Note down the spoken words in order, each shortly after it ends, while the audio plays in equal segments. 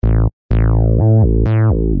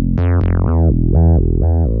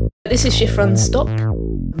This is Shift Run Stop,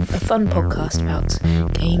 a fun podcast about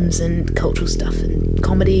games and cultural stuff and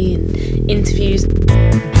comedy and interviews. I'm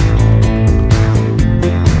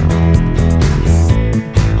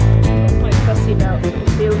quite fussy about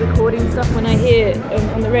field recording stuff. When I hear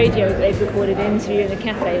on the radio that they've recorded an interview in a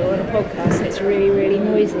cafe or on a podcast and it's really, really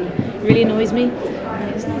noisy, it really annoys me.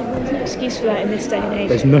 And there's no excuse for that in this day and age.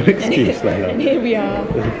 There's no excuse for that. And here we are.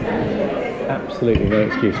 Absolutely no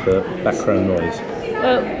excuse for background noise.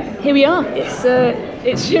 Well, here we are.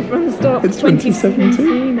 It's Shift Run Stop. It's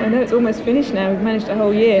 2017. I know, it's almost finished now. We've managed a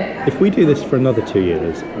whole year. If we do this for another 2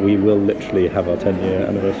 years, we will literally have our 10-year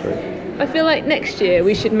anniversary. I feel like next year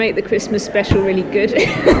we should make the Christmas special really good.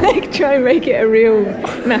 Like, try and make it a real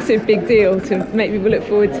massive big deal to make people look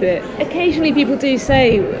forward to it. Occasionally people do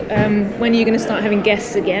say, when are you going to start having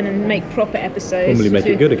guests again and make proper episodes? Normally make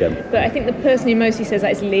it good again. But I think the person who mostly says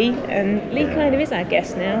that is Lee, and Lee kind of is our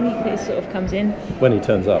guest now. He sort of comes in. When he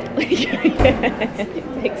turns up. Yeah, he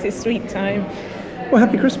takes his sweet time. Well,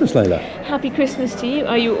 happy Christmas, Layla. Happy Christmas to you.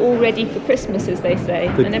 Are you all ready for Christmas, as they say?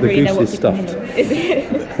 The I never really know what goose is people mean. stuffed. Is it?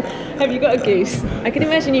 Have you got a goose? I can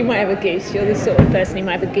imagine you might have a goose. You're the sort of person who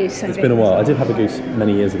might have a goose. It's been a while. I did have a goose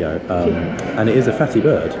many years ago, and it is a fatty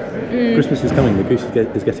bird. Christmas is coming, the goose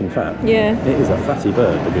is getting fat. Yeah. It is a fatty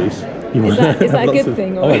bird, the goose. Is that a good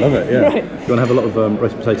thing? Or? Oh, I love it, yeah. Right. You want to have a lot of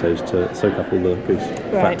roast potatoes to soak up all the goose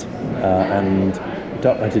Right. fat. And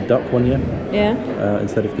duck. I did duck one year. Yeah.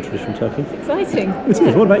 Instead of the traditional turkey. Exciting. It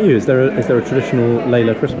is. What about you? Is there a traditional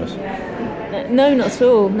Layla Christmas? No, not at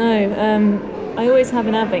all. No. I always have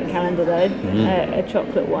an advent calendar though, a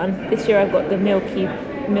chocolate one. This year I've got the Milky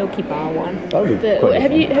Bar one. Oh,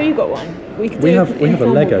 have you got one? We have a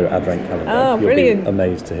Lego advent calendar. Oh, brilliant! You'll be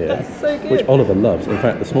amazed to hear. That's so good. Which Oliver loves. In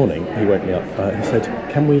fact, this morning he woke me up. He said,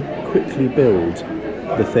 "Can we quickly build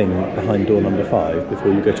the thing behind door number 5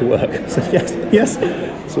 before you go to work?" I said, yes.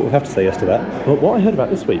 Sort of have to say yes to that. But what I heard about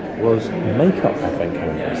this week was makeup advent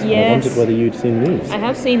calendars. Yes. I wondered whether you'd seen these. I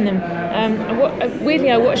have seen them.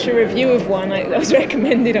 Weirdly, I watched a review of one that was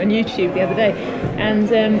recommended on YouTube the other day, and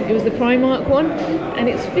it was the Primark one, and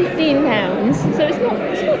it's £15, so it's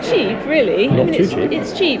not cheap really. Not too cheap.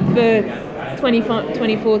 It's cheap for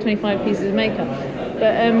 25 pieces of makeup.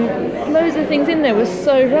 But loads of things in there were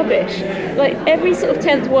so rubbish. Like every sort of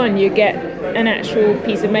 10th one you get an actual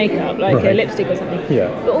piece of makeup, like a lipstick or something. Yeah.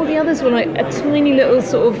 But all the others were like a tiny little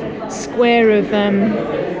sort of square of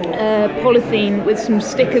polythene with some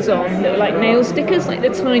stickers on that were like nail stickers, like the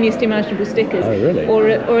tiniest imaginable stickers. Oh, really?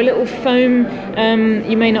 Or a little foam.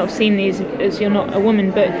 You may not have seen these as you're not a woman,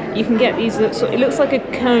 but you can get these. It looks like a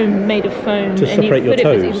comb made of foam. To separate your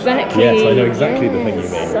toes. Exactly. Yes, I know exactly the thing you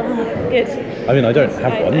mean. So good. I mean, I don't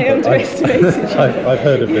have one. I underestimated you. I've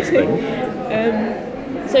heard of this thing.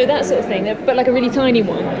 So that sort of thing, but like a really tiny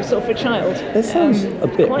one, sort of for a child. It sounds a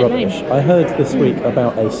bit quite rubbish. lame. I heard this week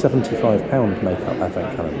about a £75 makeup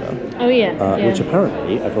advent calendar. Oh yeah. Which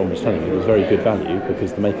apparently, everyone was telling me, was very good value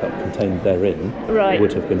because the makeup contained therein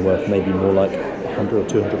would have been worth maybe more like £100 or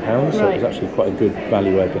 £200. So it was actually quite a good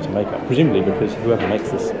value way of getting makeup. Presumably because whoever makes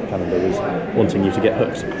this calendar is wanting you to get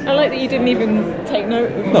hooked. I like that you didn't even take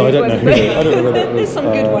note of No, I don't know who. I don't know whether it was there's some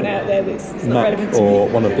good one out there that's not MAC relevant to or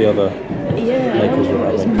me. one of the other makers of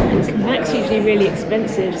advent calendars. Mac's usually really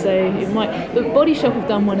expensive, so it might. But Body Shop have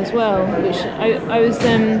done one as well, which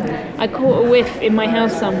I caught a whiff in my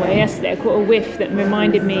house somewhere yesterday. I caught a whiff that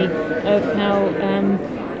reminded me of how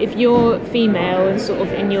if you're female and sort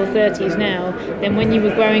of in your 30s now, then when you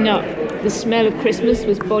were growing up, the smell of Christmas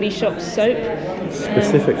was Body Shop soap.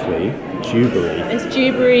 Specifically, Dewberry. It's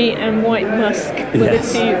Dewberry and White Musk were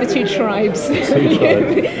the two tribes.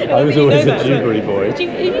 I was always a Dewberry boy. Have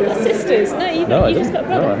you got sisters? No, you just got a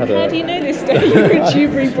brother. No, How do you know this stuff? You're a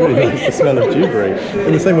Dewberry boy. Really likes the smell of Dewberry.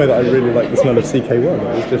 In the same way that I really like the smell of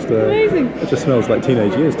CK1. It's just amazing. It just smells like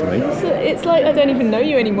teenage years to me. It's like I don't even know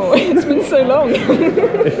you anymore. It's been so long.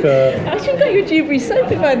 I should have got you a Dewberry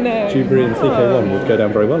soap if I know. Dewberry and CK1 would go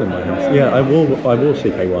down very well in my house. Yeah, I wore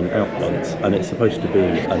CK1 out once, and it's supposed to be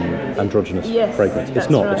an androgynous fragrance. It's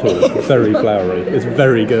not at all. It's very flowery. It's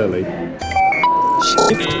very girly.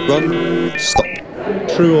 Shift, run, stop.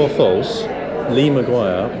 True or false? Lee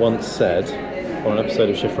Maguire once said on an episode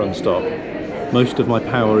of Shift Run Stop, "Most of my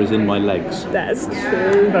power is in my legs." That's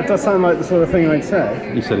true. That does sound like the sort of thing I'd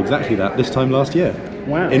say. You said exactly that this time last year.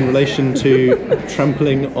 Wow. In relation to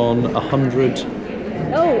trampling on 100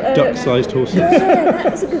 duck-sized horses. Yeah,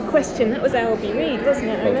 that was a good question. That was Albie Reid, wasn't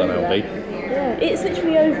it? Well done, Albie. Yeah, it's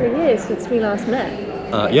literally over a year since we last met.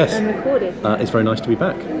 Yes. And recorded. It's very nice to be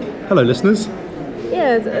back. Hello, listeners.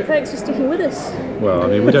 Yeah, thanks for sticking with us. Well, I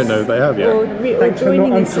mean, we don't know if they have yet. or Thanks for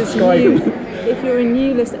joining not us as unsubscribing. new. If you're a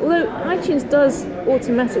new listener, although iTunes does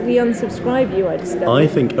automatically unsubscribe you, I discovered. I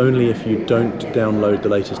think only if you don't download the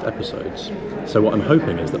latest episodes. So what I'm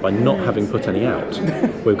hoping is that by not having put any out,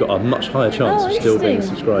 we've got a much higher chance of still being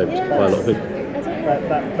interesting. subscribed by a lot of people.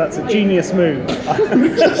 That's a genius move.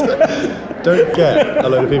 Don't get a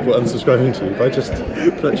load of people unsubscribing to you by just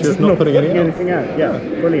virtue of not putting any out. anything out. Yeah,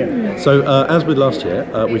 brilliant. So as with last year,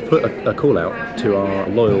 we've put a call out to our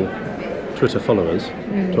loyal Twitter followers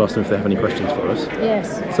to ask them if they have any questions for us.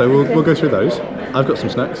 Yes. So we'll go through those. I've got some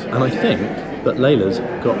snacks, and I think that Layla's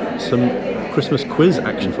got some Christmas quiz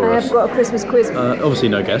action for I us. have got a Christmas quiz. Obviously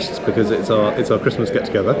no guests because it's our Christmas get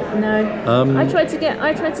together. No. I tried to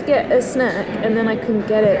get a snack and then I couldn't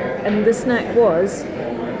get it. And the snack was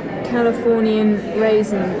Californian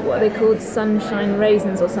raisin, what are they called? Sunshine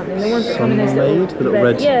raisins or something. The ones that come in those Sunmaid, the little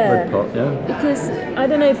red pot, yeah. Because I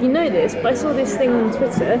don't know if you know this, but I saw this thing on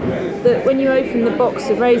Twitter that when you open the box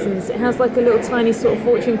of raisins, it has like a little tiny sort of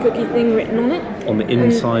fortune cookie thing written on it. On the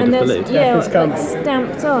inside of the lid. Yeah, Death is coming. like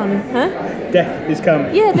stamped on, huh? Death is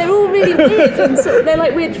coming. Yeah, they're all really weird, and they're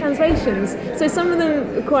like weird translations. So some of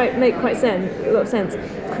them make quite sense, a lot of sense.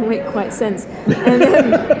 Make quite sense,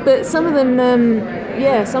 but some of them,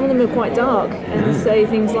 some of them are quite dark and say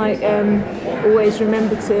things like always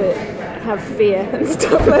remember to have fear and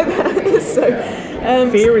stuff like that. So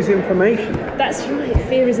Fear is information. that's right.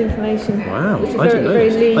 Fear is information. Wow, which is I didn't know very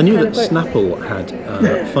this. Lee I knew kind that of quote. Snapple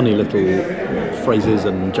had funny little phrases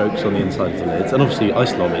and jokes on the inside of the lids, and obviously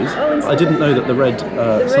ice lollies. and I didn't know that the red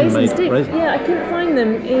The Sun-Maid raisins did. raisin. Yeah, I couldn't find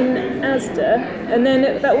them in Asda. And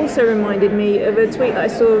then that also reminded me of a tweet that I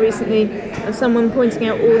saw recently of someone pointing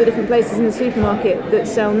out all the different places in the supermarket that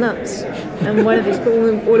sell nuts. And why don't they just put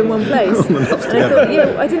them all in one place? All the nuts And I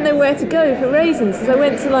thought, I didn't know where to go for raisins. So I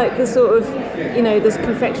went to like the sort of, this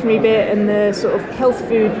confectionery bit and the sort of health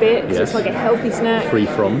food bit. So Yes. it's like a healthy snack. Free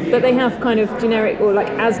from. But they have kind of generic or like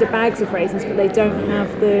Asda bags of raisins, but they don't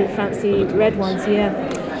have the fancy red ones. Yeah.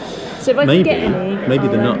 So if I could get any, Maybe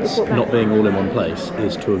the I'll, nuts report back. not being all in one place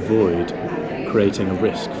is to avoid creating a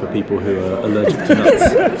risk for people who are allergic to nuts.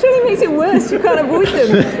 It surely makes it worse. You can't avoid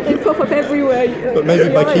them. They pop up everywhere. But maybe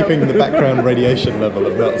by Every keeping aisle. the background radiation level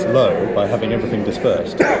of nuts low, by having everything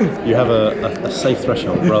dispersed, you have a safe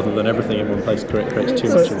threshold rather than everything in one place creates too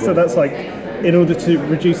much of So that's like, in order to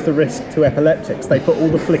reduce the risk to epileptics, they put all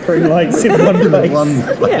the flickering lights in one place. one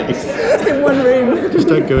place. Yeah, just in one room. Just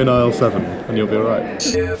don't go in aisle 7 and you'll be alright.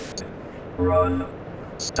 Shift, run,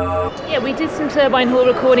 stop. Yeah, we did some Turbine Hall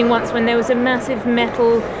recording once when there was a massive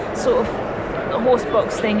metal sort of horse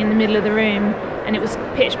box thing in the middle of the room, and it was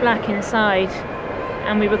pitch black inside,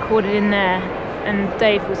 and we recorded in there, and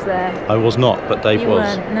Dave was there. I was not, but Dave You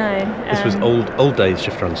was. weren't, no. This was old days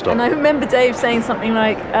Shift Run Stop. And I remember Dave saying something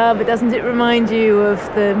like, but doesn't it remind you of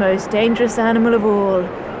the most dangerous animal of all,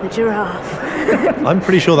 the giraffe? I'm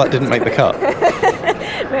pretty sure that didn't make the cut.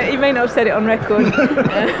 He may not have said it on record, but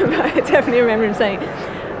I definitely remember him saying it.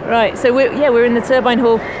 Right, so we're in the Turbine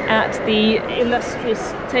Hall at the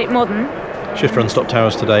illustrious Tate Modern. Shift Run Stop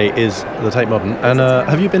Towers today is the Tate Modern. And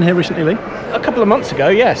have you been here recently, Lee? A couple of months ago,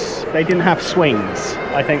 yes, they didn't have swings.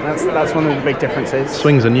 I think that's one of the big differences.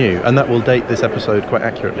 Swings are new, and that will date this episode quite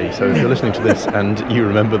accurately. So if you're listening to this and you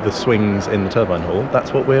remember the swings in the Turbine Hall,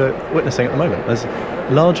 that's what we're witnessing at the moment. There's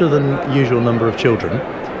larger than usual number of children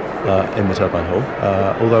in the Turbine Hall,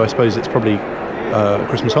 although I suppose it's probably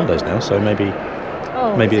Christmas holidays now, so maybe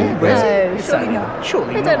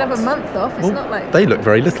Surely They don't have a month off. It's not like they look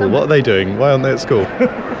very little. What are they doing? Why aren't they at school?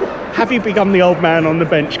 Have you become the old man on the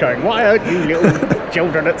bench going, why aren't you little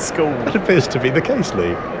children at school? That appears to be the case,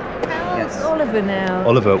 Lee. How's Oliver now?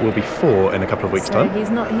 Oliver will be 4 in a couple of weeks' So time. he's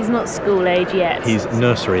not school age yet. He's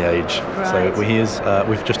nursery age, Right. so he is.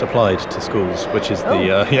 We've just applied to schools, which is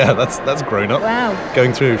the that's grown up. Wow.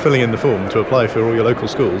 Going through filling in the form to apply for all your local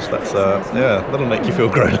schools. That's that'll make you feel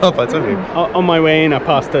grown up, I tell you. On my way in, I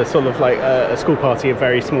passed a sort of like a school party of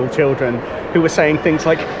very small children who were saying things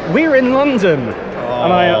like, "We're in London."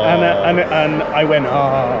 And I went,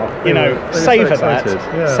 They were so savour that,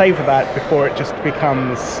 excited, yeah. savour that before it just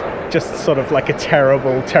becomes just sort of like a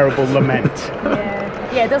terrible, terrible lament.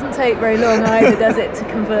 Yeah, it doesn't take very long either, does it, to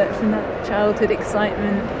convert from that childhood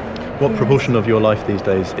excitement. What proportion of your life these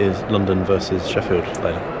days is London versus Sheffield,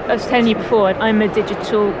 Layla? I was telling you before, I'm a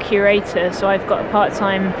digital curator, so I've got a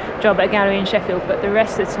part-time job at a gallery in Sheffield, but the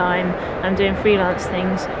rest of the time I'm doing freelance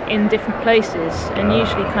things in different places, and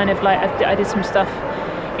usually kind of like I did some stuff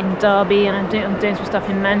in Derby, and I'm doing some stuff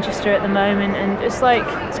in Manchester at the moment, and it's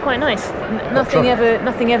quite nice.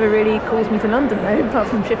 Nothing ever really calls me to London though, apart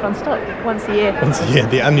from Shift on Stop once a year. Once a year,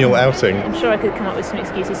 the annual outing. I'm sure I could come up with some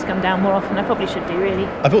excuses to come down more often. I probably should do, really.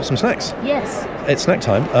 I bought some snacks. Yes. It's snack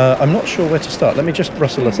time. I'm not sure where to start. Let me just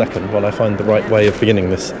rustle a second while I find the right way of beginning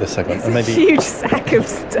this segment. And maybe huge sack of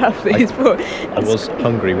stuff that he's bought. I was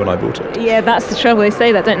hungry when I bought it. Yeah, that's the trouble. They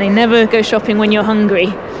say that, don't they? Never go shopping when you're hungry.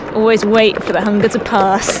 Always wait for the hunger to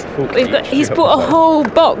pass. He's bought a whole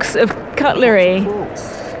box of cutlery.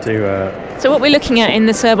 So what we're looking at in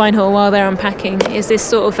the turbine hall while they're unpacking is this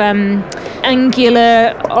sort of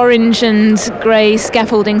angular orange and grey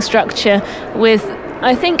scaffolding structure with,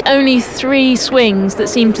 I think, only 3 swings that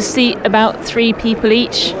seem to seat about 3 people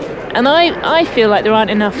each. And I feel like there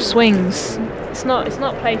aren't enough swings. It's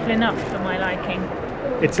not playful enough for my liking.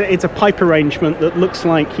 It's a pipe arrangement that looks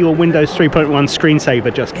like your Windows 3.1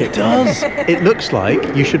 screensaver just kicked. It does. It looks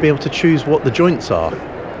like you should be able to choose what the joints are.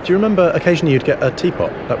 Do you remember occasionally you'd get a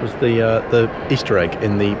teapot? That was the Easter egg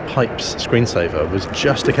in the pipes screensaver. Was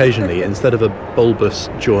just occasionally, instead of a bulbous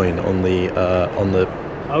join on the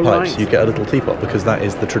pipes, you get a little teapot, because that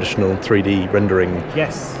is the traditional 3D rendering.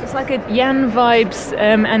 Yes. It's like a Jan Vibes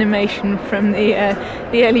animation from the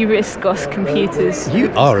early RISC-OS computers. You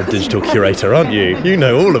are a digital curator, aren't you? You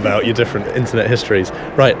know all about your different internet histories.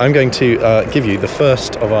 Right, I'm going to give you the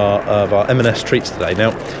first of our M&S treats today.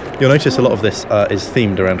 Now, you'll notice a lot of this is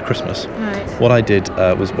themed around Christmas. Right. What I did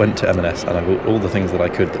was went to M&S and I bought all the things that I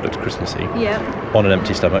could that looked Christmassy on an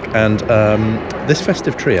empty stomach. And this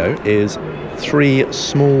festive trio is 3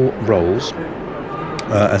 small rolls,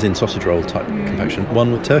 as in sausage roll type confection.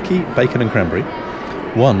 One with turkey, bacon and cranberry.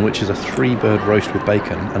 One which is a 3-bird roast with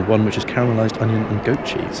bacon, and one which is caramelised onion and goat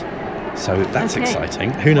cheese. So that's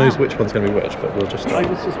exciting. Who knows which one's going to be which, but we'll just... I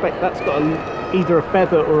would suspect that's got either a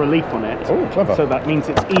feather or a leaf on it. Oh, clever. So that means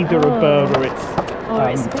it's either a bird or it's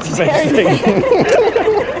vegetarian.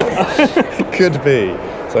 Could be.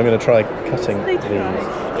 So I'm going to try cutting these.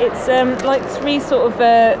 It's like 3 sort of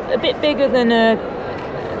a bit bigger than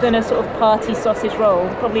a sort of party sausage roll,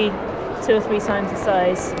 probably 2 or 3 times the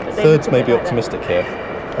size. Thirds may be optimistic here.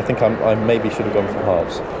 I think I maybe should have gone for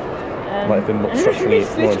halves. Might have been more structurally He's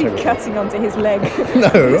more literally integral. cutting onto his leg. No,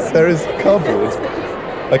 there is cardboard.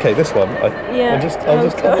 Okay, this one. I'll just cut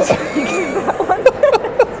that.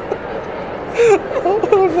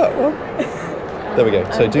 I'll have that one. There we go.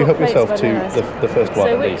 So do help yourself to the first one,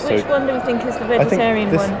 so at least. which one do we think is the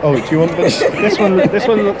vegetarian one? Oh, do you want this? this one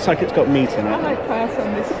looks like it's got meat in I it. might pass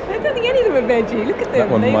on this. I don't think any of them are veggie. Look at them. That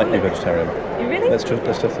one They might all be look- vegetarian. You really? Let's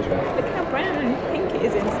test this one. Look how brown and pink it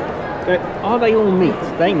is inside. Are they all meat?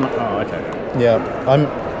 Oh, okay. Yeah,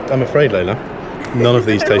 I'm afraid, Layla, none of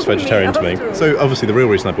these taste vegetarian to me. So obviously the real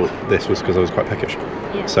reason I bought this was because I was quite peckish.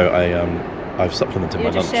 Yeah. So I've supplemented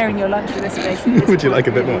You're my just lunch. sharing your lunch with us, basically. Would you like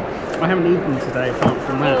a bit more? I haven't eaten today apart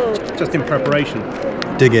from that. Just in preparation.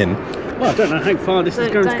 Dig in. Well, I don't know how far this is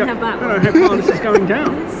going. Don't have that I don't know how far this is going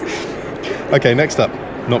down. Okay, next up,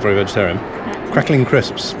 not very vegetarian, crackling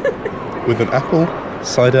crisps with an apple,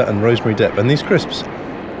 cider and rosemary dip. And these crisps,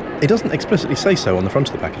 it doesn't explicitly say so on the front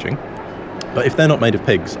of the packaging, but if they're not made of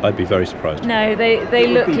pigs, I'd be very surprised. No, they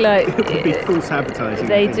look like... It would be false advertising.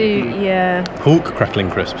 They I do, think. yeah. Pork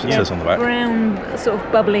crackling crisps, it says on the back. Brown, sort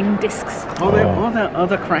of bubbling discs. Are there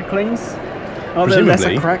other cracklings? Are there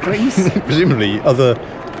lesser cracklings? Presumably other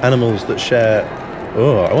animals that share...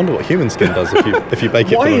 Oh, I wonder what human skin does if you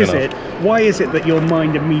bake it for long enough. Why is it that your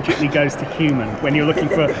mind immediately goes to human when you're looking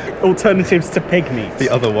for alternatives to pig meat? The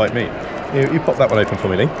other white meat. You pop that one open for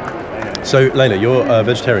me, Lee. So, Layla, you're a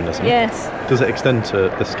vegetarianism. Yes. Does it extend to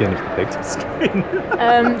the skin of the pig?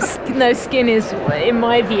 No, skin is, in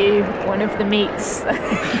my view, one of the meats.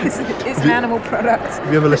 It's an animal product.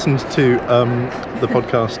 Have you ever listened to the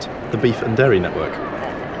podcast, The Beef and Dairy Network?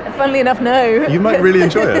 Funnily enough, no. You might really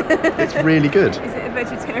enjoy it. It's really good. Is it a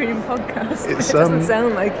vegetarian podcast? It's, it doesn't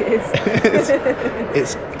sound like it is.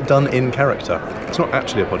 It's done in character. It's not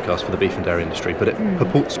actually a podcast for the beef and dairy industry, but it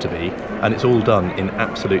purports to be, and it's all done in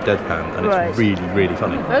absolute deadpan, and it's really, really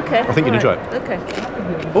funny. Okay. I think you'd enjoy it. Okay.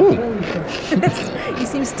 Oh, You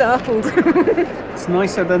seem startled. It's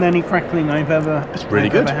nicer than any crackling I've ever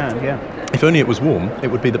good. had, yeah. if only it was warm,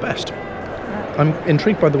 it would be the best. I'm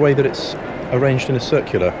intrigued by the way that it's arranged in a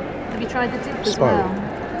circular Have you tried the dip as spiral.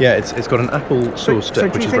 well? Yeah, it's got an apple sauce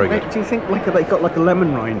dip, which is very good. Do you think like they've got like a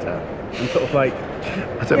lemon rinder and sort of like...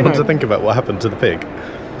 I don't want to think about what happened to the pig.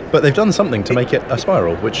 But they've done something to make it a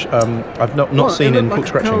spiral, which I've not seen in pork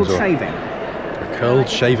scratchings or shaving. a curled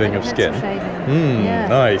shaving of skin. Yeah.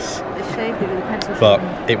 Nice. They shaved it with a pencil But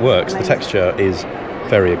shaving it works. The blade. texture is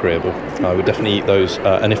very agreeable. I would definitely eat those.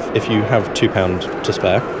 And if you have £2 to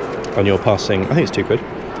spare, and you're passing, I think it's £2,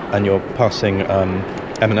 and you're passing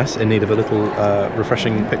M&S in need of a little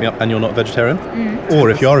refreshing pick-me-up, and you're not a vegetarian, or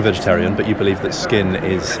if you are a vegetarian but you believe that skin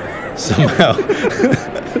is somehow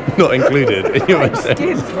not included in your meal.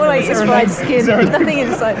 Skin. All I eat is fried skin. Nothing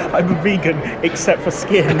inside. I'm a vegan except for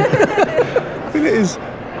skin. I mean,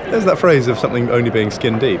 there's that phrase of something only being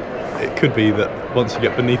skin deep. It could be that once you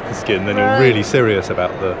get beneath the skin, then you're really serious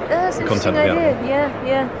about the content of the animal.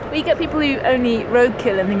 Yeah. Well, you get people who only eat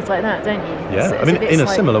roadkill and things like that, don't you? Yeah, I mean, in a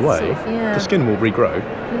similar way, yeah. the skin will regrow.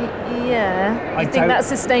 Yeah. I think that's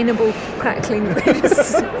sustainable crackling.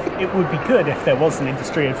 It would be good if there was an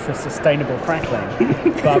industry for sustainable crackling.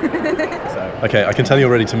 But, Okay, I can tell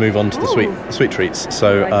you're ready to move on to the sweet treats.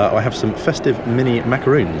 So I have some festive mini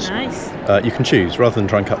macaroons. Nice. You can choose. Rather than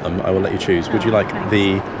try and cut them, I will let you choose. Would you like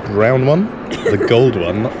the brown one, the gold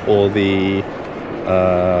one, or the...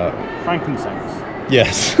 frankincense?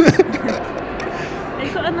 Yes.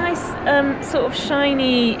 They've got a nice sort of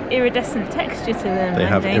shiny iridescent texture to them. They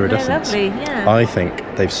have iridescence. They're lovely, yeah. I think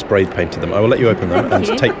they've sprayed painted them. I will let you open them and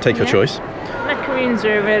take your choice. Macaroons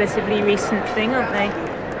are a relatively recent thing, aren't they,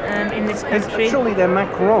 in this country? Surely they're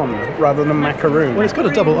macaron rather than macaroon. Well, it's got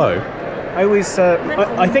a double O. I always,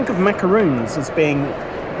 I think of macaroons as being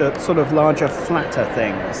the sort of larger, flatter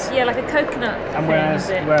things. Yeah, like a coconut And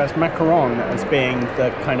thing, whereas macaron as being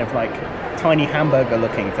the kind of like tiny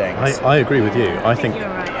hamburger-looking things. I agree with you. I think you're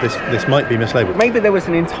right, this might be mislabeled. Maybe there was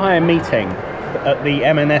an entire meeting at the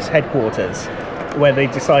M&S headquarters where they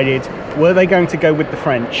decided, were they going to go with the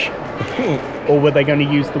French or were they going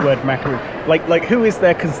to use the word macaroon? Like who is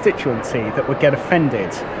their constituency that would get offended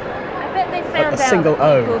I bet they found at a out single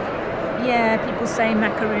O? People say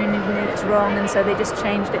macaroon and it's wrong, and so they just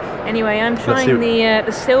changed it. Anyway, I'm trying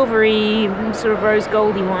the silvery, sort of rose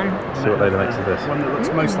goldy one. See what Layla makes of this. One that looks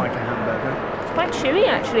most like a hamburger. It's quite chewy,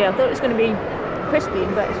 actually. I thought it was going to be crispy,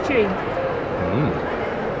 but it's chewy.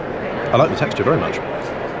 I like the texture very much.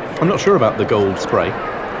 I'm not sure about the gold spray.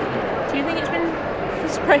 Do you think it's been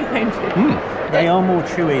spray painted? They are more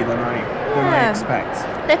chewy than I expect.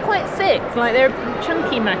 They're quite thick, like they're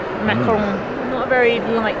chunky macaron, not a very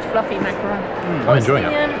light, fluffy macaron. I'm enjoying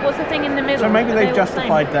it. What's the thing in the middle? So maybe Are they've they all the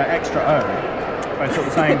justified their extra O by sort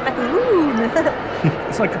of saying Macaroon.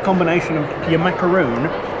 it's like a combination of your macaroon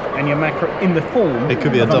and your in the form It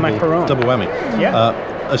could be a of double whammy.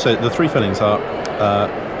 Yeah. So the three fillings are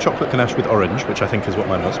chocolate ganache with orange, which I think is what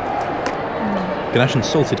mine was, ganache and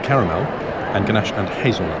salted caramel, and ganache and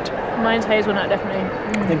hazelnut. Mine's hazelnut, definitely.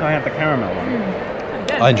 I think I had the caramel one.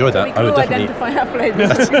 I enjoyed that. We I can would all definitely. identify our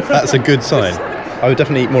flavours. That's a good sign. I would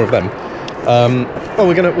definitely eat more of them.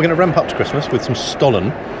 We're gonna ramp up to Christmas with some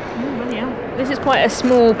Stollen. This is quite a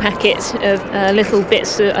small packet of little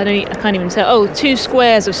bits. I can't even tell. Oh, 2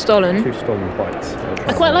 squares of Stollen. 2 Stollen bites.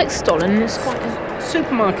 I quite like Stollen. It's quite.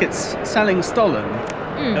 Supermarkets selling Stollen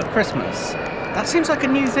at Christmas. That seems like a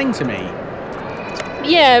new thing to me.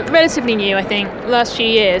 Yeah, relatively new, I think. Last few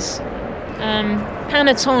years.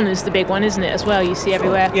 Panettone is the big one, isn't it? As well, you see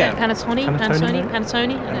everywhere. Yeah. Panettone. I don't know how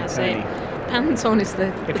to say it. Panettone is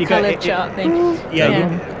the you colour go- chart thing.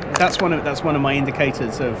 That's one of my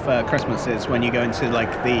indicators of Christmas is when you go into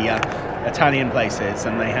like the Italian places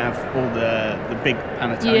and they have all the big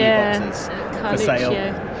panettone boxes for sale.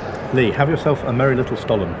 Lee, have yourself a merry little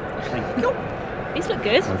Stollen. These look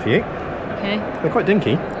good. One for you. Okay. They're quite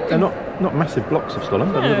dinky. They're not massive blocks of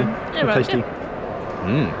Stollen, but they're little right, tasty.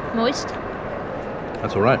 Moist.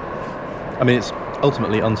 That's all right. I mean, it's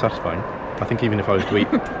ultimately unsatisfying. I think even if I was to eat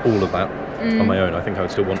all of that on my own, I think I would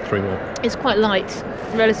still want 3 more. It's quite light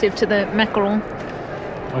relative to the macaron.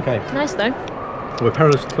 Okay. Nice though. We're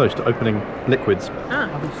perilously close to opening liquids. Ah.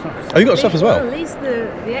 Oh, you got stuff as well? Lee's the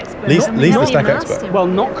expert. Lee's Not the me, stack you asked expert. him. Well,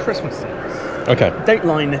 not Christmas things. Okay.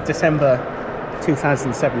 Dateline December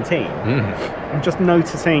 2017. I'm just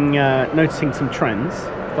noticing some trends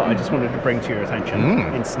that I just wanted to bring to your attention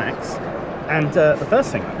in snacks. And the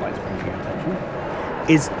first thing I'd like to bring to your attention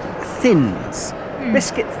is thins,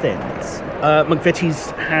 biscuit thins.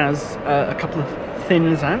 McVitie's has a couple of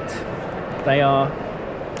thins out. They are,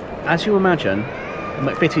 as you imagine, a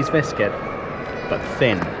McVitie's biscuit, but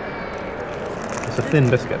thin. It's a thin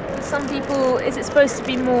biscuit. Some people, is it supposed to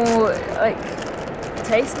be more like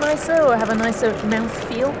taste nicer or have a nicer mouth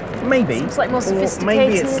feel? Maybe. Seems like more Or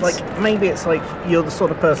sophisticated. maybe it's like you're the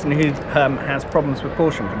sort of person who has problems with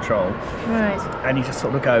portion control, Right. and you just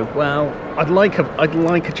sort of go, well, I'd like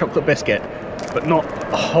a chocolate biscuit, but not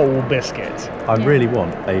a whole biscuit. I really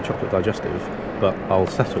want a chocolate digestive, but I'll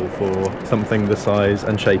settle for something the size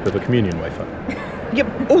and shape of a communion wafer.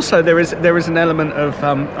 Yeah. Also, there is an element of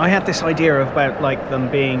I had this idea about like them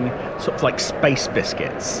being sort of like space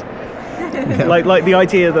biscuits, like the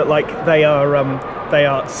idea that like they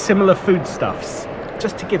are similar foodstuffs,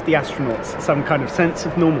 just to give the astronauts some kind of sense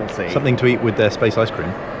of normalcy. Something to eat with their space ice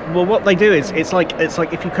cream. Well, what they do is it's like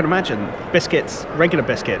if you can imagine, regular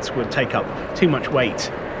biscuits would take up too much weight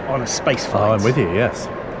on a space flight. Oh, I'm with you. Yes.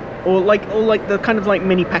 Or like the kind of like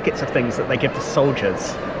mini packets of things that they give to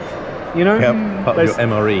soldiers. You know? Yep. Part of your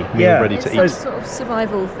MRE, meal yeah, ready It's to a eat. sort of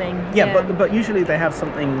survival thing. Yeah, but usually they have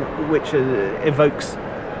something which evokes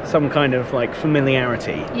some kind of like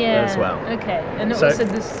familiarity as well. Okay, and So- also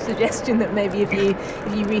the suggestion that maybe if you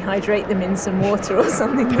rehydrate them in some water or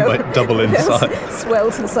something, Might double in they'll size.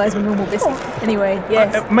 swell to the size of a normal biscuit. Anyway,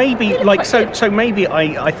 yes. Maybe They look like quite so. good. So maybe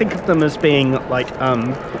I think of them as being like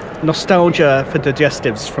nostalgia for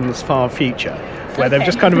digestives from the far future, where they've Okay.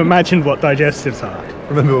 just kind of imagined what digestives are.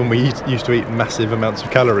 Remember when we used to eat massive amounts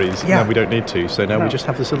of calories? Yeah. Now we don't need to, so now we just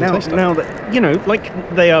have this little taste of it. Now that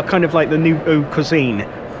like they are kind of like the new cuisine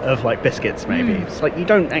of like biscuits. Maybe it's like you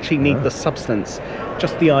don't actually need the substance,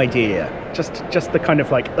 just the idea, just the kind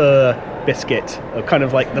of like biscuit, or kind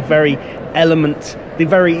of like the very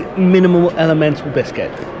minimal elemental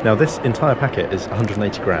biscuit. Now this entire packet is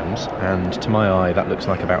 180 grams, and to my eye that looks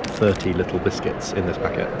like about 30 little biscuits in this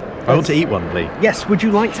packet. I want to eat one, Lee. Yes, would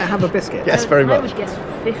you like to have a biscuit? Yes, very I much. would guess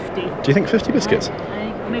 50. Do you think 50 biscuits?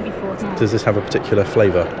 Maybe 40. Does this have a particular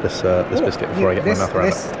flavour, this biscuit, before I get my mouth around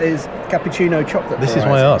this it? is cappuccino chocolate. This is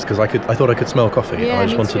why I asked, because I thought I could smell coffee. Yeah, I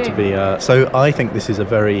just me wanted too. to be... so I think this is a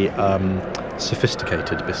very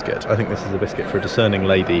sophisticated biscuit. I think this is a biscuit for a discerning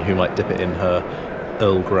lady who might dip it in her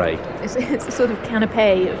Earl Grey. It's a sort of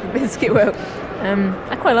canapé of a biscuit world.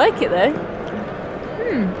 I quite like it though.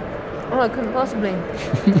 Oh, I couldn't possibly.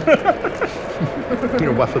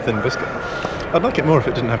 A wafer-thin biscuit. I'd like it more if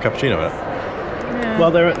it didn't have cappuccino in it. Yeah.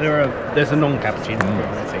 Well, there's a non-cappuccino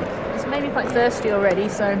variety. It's made me quite thirsty already,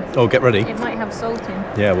 so Oh, get ready. it might have salt in.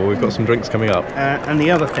 Yeah, well, we've got some drinks coming up. And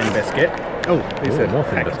the other thin biscuit. Oh, these Ooh, are more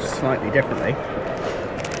thin packaged biscuits. slightly differently.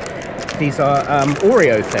 These are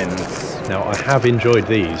Oreo thins. Now, I have enjoyed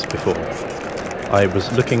these before. I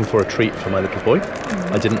was looking for a treat for my little boy.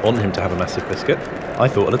 I didn't want him to have a massive biscuit. I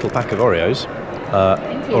thought a little pack of Oreos,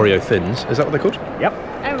 Thank you. Oreo thins, is that what they're called? Yep.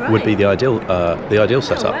 Oh, right. Would be the ideal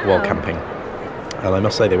setup wow. while camping. And I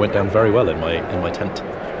must say they went down very well in my tent.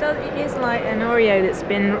 It is like an Oreo that's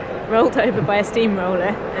been rolled over by a steamroller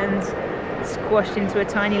and squashed into a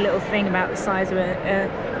tiny little thing about the size of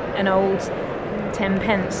an old 10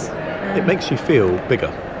 pence. It makes you feel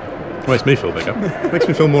bigger. It makes me feel bigger. It makes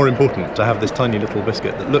me feel more important to have this tiny little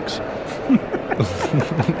biscuit that looks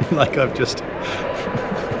like I've just...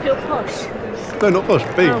 I feel posh. No, not posh,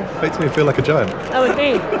 big. Oh. Makes me feel like a giant. Oh,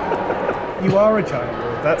 indeed. You are a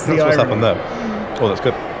giant. That's the That's what's irony. happened there. Oh, that's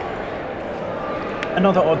good.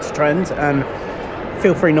 Another odds trend, and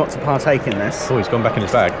feel free not to partake in this. Oh, he's gone back in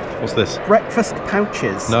his bag. What's this? Breakfast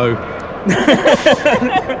pouches. No.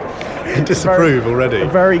 I disapprove already. A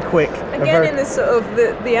very quick. Again, in the sort of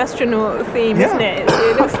the astronaut theme, Yeah. isn't it?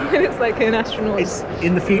 It looks like an astronaut's. It's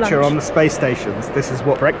in the future lunch. on the space stations. This is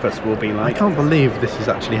what breakfast will be I like. can't believe this is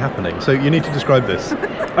actually happening. So you need to describe this.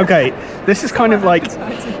 Okay, this is kind of like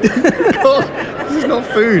God, this is not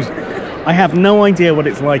food. I have no idea what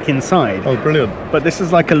it's like inside, Oh, brilliant. but this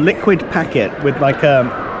is like a liquid packet with like a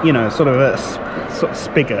sort of a sort of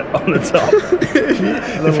spigot on the top.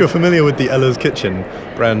 If you're familiar with the Ella's Kitchen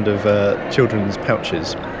brand of children's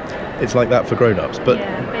pouches, it's like that for grown-ups, but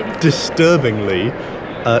Yeah, maybe. disturbingly,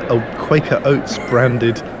 a Quaker Oats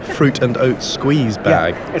branded fruit and oats squeeze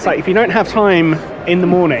bag. Yeah. It's like if you don't have time in the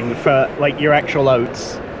morning for like your actual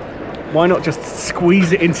oats, why not just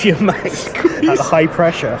squeeze it into your mouth at high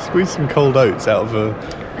pressure? Squeeze some cold oats out of a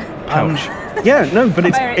pouch. Yeah, no, but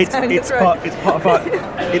Fire it down it's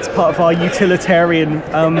the part of our utilitarian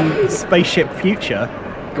spaceship future,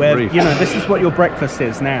 where Grief. this is what your breakfast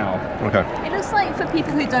is now. Okay. It looks like for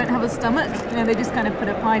people who don't have a stomach, they just kind of put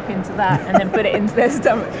a pipe into that and then put it into their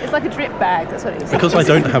stomach. It's like a drip bag. That's what it is. Because I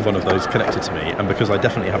don't have one of those connected to me, and because I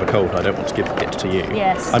definitely have a cold and I don't want to give it to you,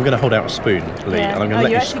 Yes. I'm going to hold out a spoon, Lee, Yeah. and I'm going Oh, to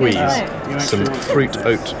let you're you actually gonna squeeze try it? You some actually want fruit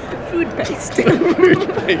oat food paste.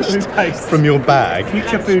 Paste. from your bag.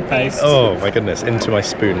 Future food paste. Oh my goodness, into my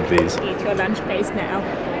spoon, please. Eat your lunch paste now.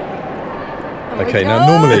 Oh my Okay, now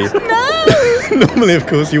God, no! Normally, of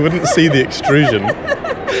course, you wouldn't see the extrusion,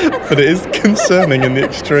 but it is concerning in the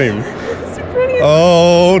extreme. It's brilliant.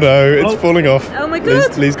 Oh no, it's falling off. Oh my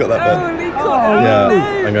God. Lee's got that Oh, bit. Lee caught it. Yeah,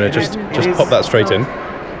 no. I'm going to just is- pop that straight in.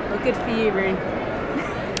 Well, good for you, Roo.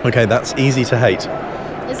 Okay, that's easy to hate.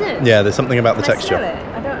 Is it? Yeah, there's something about the Can I smell texture.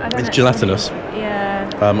 it? I don't It's actually- gelatinous. Yeah.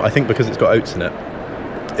 I think because it's got oats in it.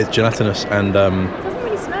 It's gelatinous and It doesn't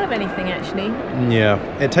really smell of anything, actually. yeah,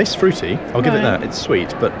 it tastes fruity. I'll give it Right. that. It's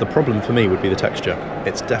sweet, but the problem for me would be the texture.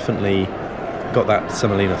 It's definitely got that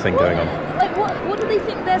semolina thing going on. Like, what do they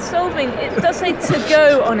think they're solving? It does say to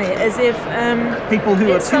go on it, as if People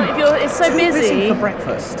who are it's so, if you're, it's so too busy for busy.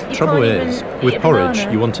 breakfast. You Trouble can't is, even eat with a porridge,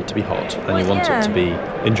 banana. you want it to be hot and you Well, want it to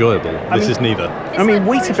yeah. be enjoyable. This mean- is neither. I mean,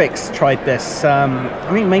 like porridge. Weetabix tried this.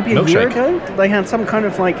 Maybe a year Milkshake. ago. They had some kind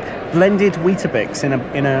of like blended Weetabix in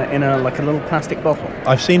a like a little plastic bottle.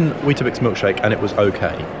 I've seen Weetabix milkshake and it was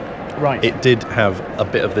okay. Right. It did have a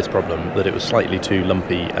bit of this problem that it was slightly too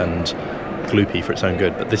lumpy and gloopy for its own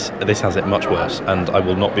good, but this has it much worse, and I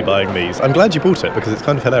will not be buying these. I'm glad you bought it because it's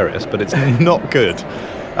kind of hilarious, but it's not good,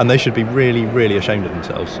 and they should be really, really ashamed of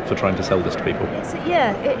themselves for trying to sell this to people. So,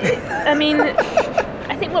 yeah, I mean,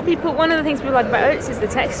 I think one of the things people like about oats is the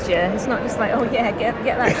texture. It's not just like, oh yeah, get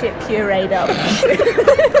that shit pureed up.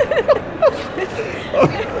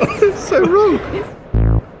 It's so wrong.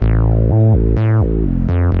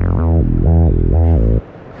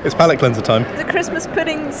 It's palate cleanser time. The Christmas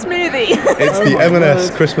pudding smoothie. It's the M&S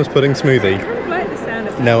Christmas pudding smoothie. I kind of like the sound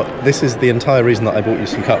of it. Now, this is the entire reason that I bought you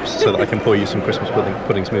some cups, so that I can pour you some Christmas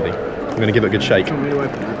pudding smoothie. I'm going to give it a good shake. Want me to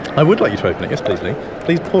open it? I would like you to open it, yes please, Lee.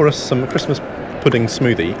 Please pour us some Christmas pudding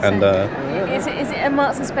smoothie, and Is it a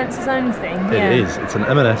Marks and Spencer's own thing? it is. It's an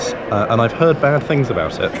M&S, and I've heard bad things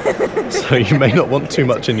about it, so you may not want too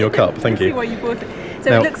much in your cup. Thank See you. why you bought it. So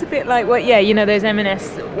Now- it looks a bit like those M&S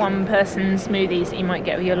one-person smoothies that you might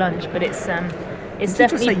get with your lunch, but it's Did you just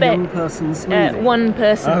definitely say young person smoothie? one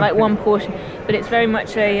person, Oh, like okay. one portion, but it's very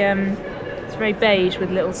much it's very beige with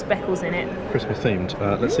little speckles in it. Christmas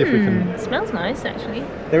themed. Let's see if we can. It smells nice, actually.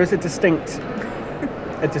 There is a distinct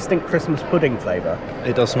Christmas pudding flavour.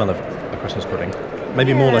 It does smell of a Christmas pudding.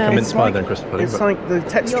 Maybe more like a Yeah, mince It's pie like- than Christmas pudding. It's but like the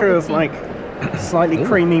texture of Yogurty. like slightly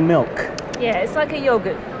creamy milk. Yeah, it's like a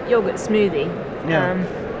yogurt smoothie. Yeah.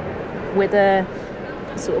 With a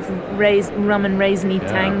sort of rum and raisiny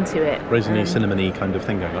tang to it. raisiny, cinnamony kind of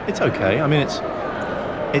thing going on. It's okay. I mean,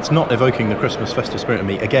 it's not evoking the Christmas festive spirit in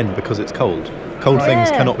me again because it's cold. Cold things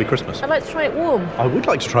Yeah. cannot be Christmas. I'd like to try it warm. I would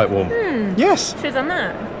like to try it warm. Yes. Should have done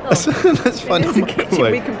that. Let's find There's a a kitchen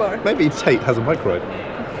microwave. we can borrow. Maybe Tate has a microwave.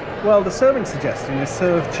 Well, the serving suggestion is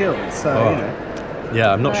serve chilled, so Oh. you know.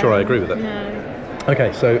 Yeah, I'm not sure I agree with it. No.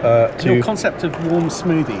 Okay, so Your to concept of warm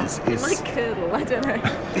smoothies It is might curdle, I don't know.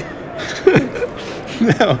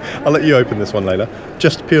 now, I'll let you open this one, Layla.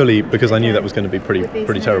 Just purely because I knew that was going to be With these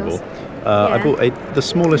pretty terrible. nails. I Yeah. bought the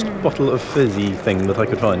smallest bottle of fizzy thing that I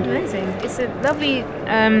could find. Amazing. It's a lovely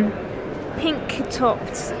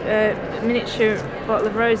pink-topped miniature bottle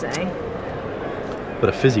of rosé. But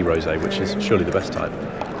a fizzy rosé, which is surely the best type.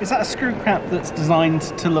 Is that a screw cap that's designed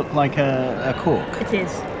to look like a cork? It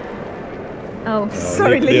is. Oh,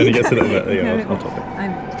 sorry, Lee Lee. only gets a little bit, yeah, No, on top of it.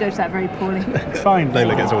 I judged that very poorly. It's fine.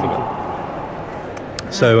 Layla gets all of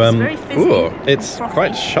it. So, It's very fizzy ooh, and it's frothy.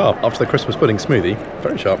 quite sharp after the Christmas pudding smoothie.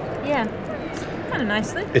 Very sharp. Yeah. Kind of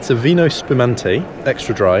nice, though. It's a Vino Spumante,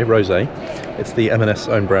 extra dry, rosé. It's the M&S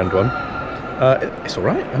own brand one. It's all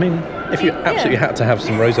right. I mean, if you absolutely had to have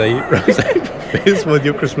some rosé fizz with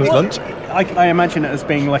your Christmas lunch, I imagine it as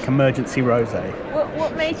being like emergency rosé.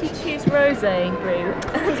 What made you choose rosé, Rue?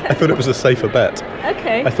 I thought it was a safer bet.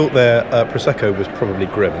 Okay. I thought their Prosecco was probably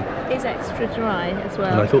grim, It's extra dry as well.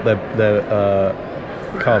 and I thought their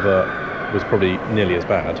Cava was probably nearly as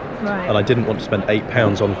bad. Right. And I didn't want to spend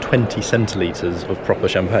 £8 on 20 centilitres of proper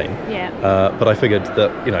champagne. Yeah. But I figured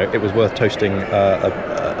that it was worth toasting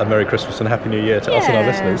a Merry Christmas and Happy New Year to us and our Yeah.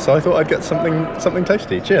 listeners. So I thought I'd get something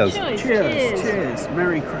tasty. Cheers. Cheers.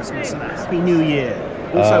 Merry Christmas and Happy New Year.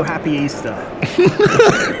 Also, Happy Easter.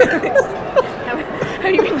 How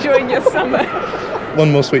are you enjoying your summer?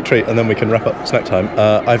 One more sweet treat, and then we can wrap up snack time.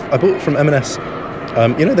 I bought from M&S.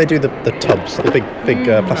 They do the tubs, the big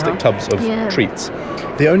plastic tubs of Yeah. treats.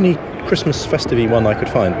 The only Christmas festive one I could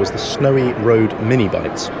find was the Snowy Road mini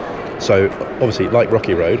bites. So obviously like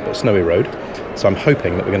Rocky Road, but Snowy Road. So I'm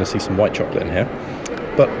hoping that we're going to see some white chocolate in here.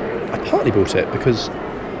 But I partly bought it because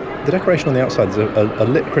the decoration on the outside is a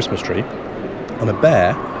lit Christmas tree and a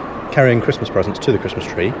bear carrying Christmas presents to the Christmas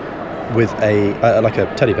tree with like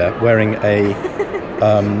a teddy bear wearing a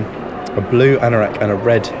blue anorak and a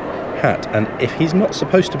red hat. And if he's not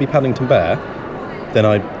supposed to be Paddington Bear, then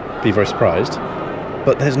I'd be very surprised.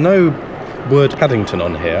 But there's no word Paddington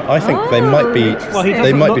on here. I think they might be Well, he they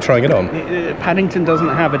doesn't might be look- trying it on. Paddington doesn't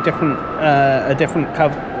have a different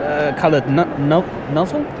coloured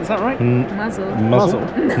nozzle. Is that right? Muzzle. Muzzle?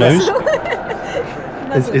 Nose?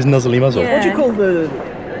 Is nuzzly muzzle? Yeah. What do you call the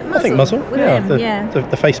I think muzzle. With Yeah, them, yeah.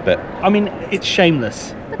 the face bit. I mean, it's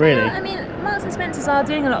shameless, But really. I mean, Marks and Spencers are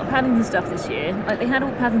doing a lot of Paddington stuff this year. Like they had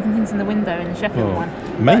all Paddington things in the window in the Sheffield one.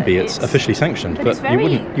 Maybe But it's officially sanctioned, but but it's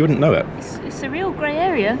very- you wouldn't know it. It's a real grey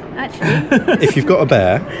area, actually. If you've got a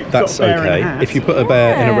bear, that's Got a bear in a okay. hat. If you put a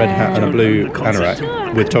bear in a red hat and a blue The concept.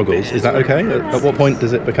 anorak with toggles, is that okay? At what point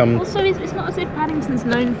does it become? Also, it's not as if Paddington's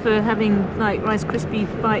known for having like Rice Krispie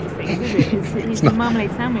bite things, is it? It's a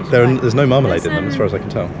marmalade sandwich. There's no marmalade There's, in them, as far as I can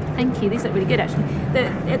tell. Thank you. These look really good, actually.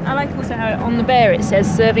 I like also how on the bear it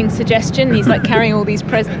says serving suggestion. He's like carrying all these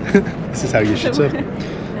presents. This is how you should serve.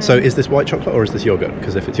 So, is this white chocolate or is this yogurt?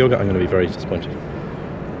 Because if it's yogurt, I'm going to be very disappointed.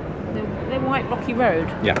 They're White Rocky Road.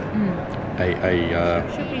 Yeah,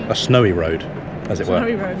 Should be a snowy road, as it were.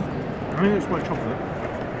 Snowy Road. I think it's white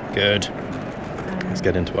chocolate. Good. Let's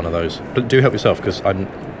get into one of those. But do help yourself, because I'm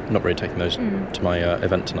not really taking those to my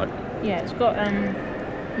event tonight. Yeah, it's got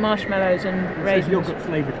marshmallows and It's raisins. yogurt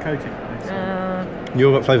flavoured coating.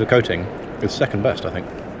 Yogurt flavour coating is second best, I think.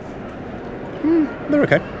 They're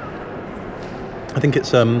okay. I think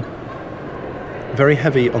it's very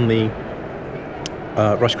heavy on the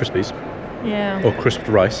Rice Krispies, Yeah. or crisped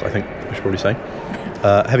rice, I think I should probably say.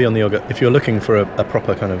 Heavy on the yogurt. If you're looking for a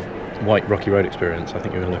proper kind of white Rocky Road experience, I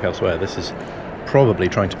think you're going to look elsewhere. This is probably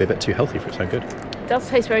trying to be a bit too healthy for its own good. It does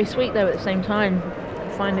taste very sweet though at the same time. I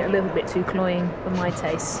find it a little bit too cloying for my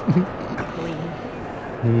taste. Cloying.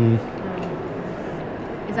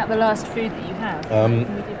 Is that the last food that you have?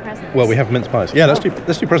 Can we do presents? Well, we have mince pies. Yeah, let's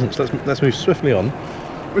do presents. Let's move swiftly on.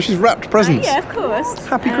 Which is wrapped presents. Yeah, of course.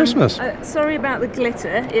 Happy Christmas. Sorry about the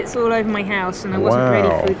glitter. It's all over my house, and I wasn't Wow.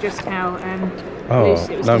 ready for just how Oh, loose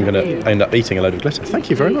it was. now I'm gonna going be. to end up eating a load of glitter. Thank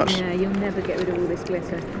you very much. Yeah, you'll never get rid of all this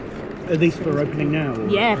glitter. Are these for opening now? Or?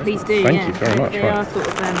 Yeah, please do. Thank yeah. you very much, They right. are sort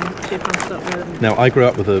of chip on stock relevant. Now, I grew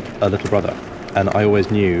up with a little brother, and I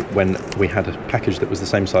always knew when we had a package that was the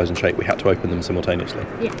same size and shape, we had to open them simultaneously.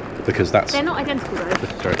 Yeah, Because that's they're not identical though. this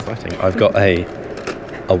is very exciting. I've got a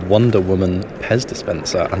Wonder Woman Pez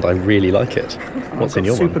dispenser, and I really like it. What's in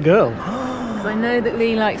your one? Supergirl. Because I know that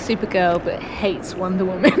Lee likes Supergirl but hates Wonder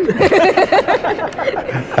Woman.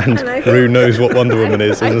 And Rue knows what Wonder Woman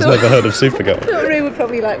is and has never heard of I Supergirl. thought Rue would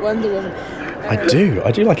probably like Wonder Woman. I do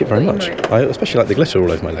like it very you much. might. I especially like the glitter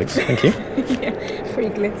all over my legs. Thank you. Yeah, free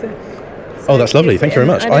glitter. Oh, that's lovely. Thank you very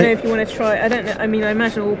much. I don't know if you want to try. I don't know. I mean, I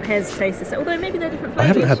imagine all Pez taste the same. Although maybe they're different I flavours.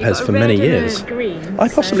 haven't had You've Pez got for a many red and a years. Green. I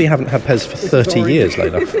possibly haven't had Pez for 30 orange. years,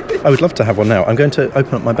 Layla. I would love to have one now. I'm going to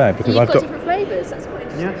open up my bag because You've I've got got... different flavours. That's quite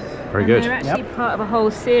interesting. Yes. Very And good. they're actually part of a whole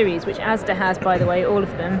series, which Asda has, by the way, all of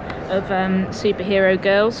them, of superhero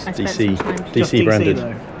girls. I spent DC, some time- Just DC DC branded.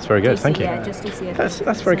 though. It's very good. DC, Thank you. Yeah, just DC.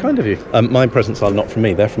 That's very kind of you. My presents are not from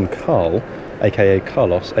me. They're from Carl, aka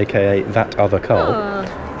Carlos, aka that other Carl.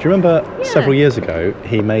 Oh, Do you remember Yeah. several years ago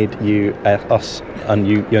he made you, us, and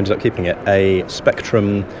you ended up keeping it, a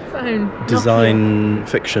Spectrum phone. design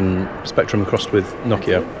fiction Spectrum crossed with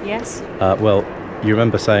Nokia? Nokia. Yes. Well, you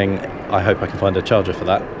remember saying, I hope I can find a charger for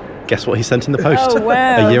that. Guess what he sent in the post? Oh,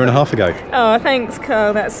 wow. A year and a half ago. Oh, thanks,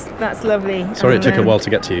 Carl. That's lovely. Sorry, it And, took a while to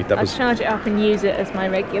get to you. That I'll was charge it up and use it as my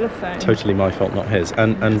regular phone. totally my fault, not his.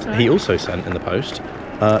 And That's all he right. also sent in the post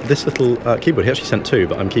this little keyboard. He actually sent two,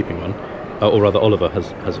 but I'm keeping one. Or rather, Oliver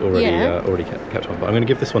has already Yeah. already kept one. But I'm going to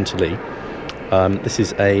give this one to Lee. This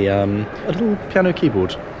is a little piano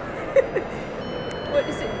keyboard. What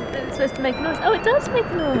is it? It's supposed to make a noise. Oh, it does make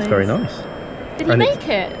a noise. It's very nice. Did he And make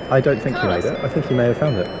it? I don't think he Carlos? made it. I think he may have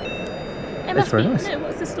found it. It must very be. nice. No,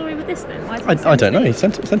 what's the story with this then? Why did he I send don't know. He this?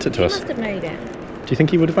 sent it to He us. must have made it. Do you think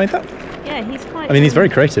he would have made that? Yeah, he's quite. I mean, he's a very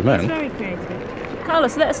creative man. He's very creative.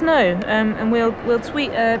 Carlos, let us know, and we'll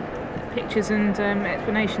tweet pictures and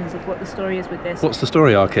explanations of what the story is with this. What's the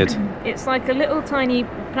story, our kid? It's like a little tiny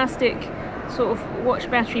plastic sort of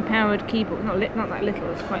watch battery powered keyboard. Not that little.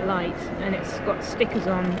 It's quite light, and it's got stickers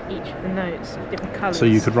on each of the notes of different colours. So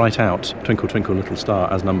you could write out "Twinkle Twinkle Little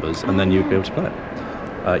Star" as numbers, and then you'd be able to play it.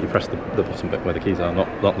 You press the bottom bit where the keys are,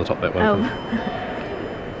 not the top bit where. Oh.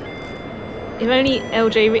 If only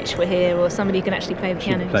LJ Rich were here, or somebody who can actually play the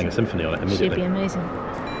She'd be piano. playing a symphony on it She'd be immediately. amazing.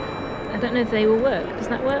 I don't know if they will work. Does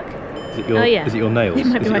that work? Is it your, Oh, yeah. is it your nails? It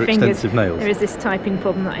might be is it my your fingers. extensive nails? There is this typing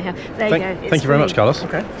problem that I have. There Thank, you go. thank you very much, Carlos.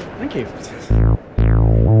 Okay. Thank you.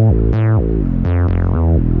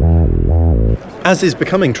 As is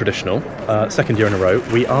becoming traditional, second year in a row,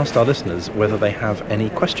 we asked our listeners whether they have any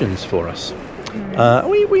questions for us.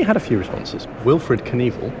 We had a few responses. Wilfred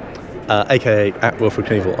Knievel, aka at Wilfred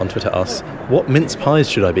Knievel on Twitter, asks, "What mince pies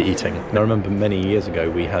should I be eating?" Now, I remember many years ago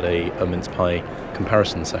we had a mince pie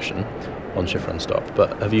comparison session on Shift Run Stop.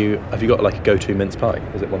 But have you got like a go-to mince pie?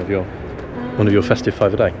 Is it one of your festive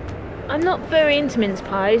 5 a day? I'm not very into mince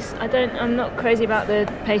pies. I'm not crazy about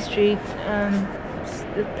the pastry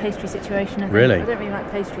situation. I think. Really? I don't really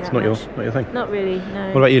like pastry. It's that not much. your thing. Not really. No.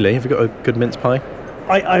 What about you, Lee? Have you got a good mince pie?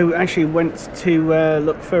 I actually went to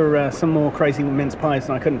look for some more crazy mince pies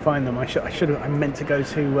and I couldn't find them. I meant to go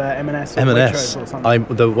to M&S or Waitrose or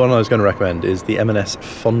something. The one I was going to recommend is the M&S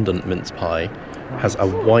fondant mince pie. Has a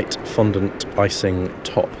white fondant icing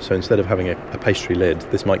top, so instead of having a pastry lid,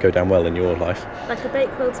 this might go down well in your life. Like a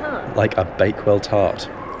Bakewell tart. Like a Bakewell tart.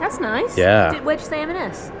 That's nice. Yeah. Where'd you say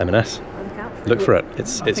M&S? M&S. I'll look out. Look for it.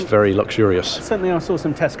 It's very luxurious. Certainly I saw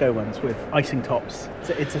some Tesco ones with icing tops.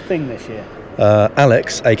 It's a thing this year.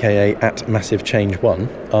 Alex, aka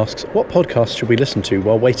 @MassiveChange1, asks, what podcast should we listen to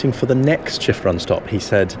while waiting for the next Shift Run Stop? He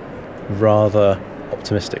said, rather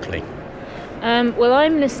optimistically. Well,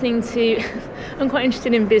 I'm listening to... I'm quite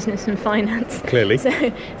interested in business and finance. Clearly. So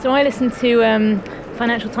I listen to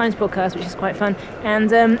Financial Times podcast, which is quite fun,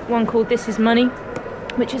 and one called This Is Money,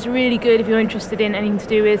 which is really good if you're interested in anything to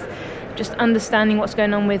do with just understanding what's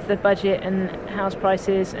going on with the budget and house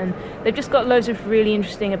prices. And they've just got loads of really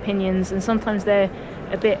interesting opinions, and sometimes they're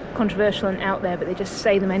a bit controversial and out there, but they just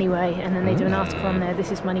say them anyway, and then they do an article on their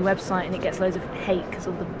This Is Money website, and it gets loads of hate because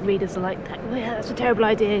all the readers are like, oh yeah, that's a terrible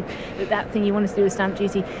idea, that thing you want us to do with stamp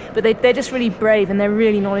duty. But they're just really brave and they're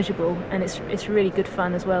really knowledgeable, and it's really good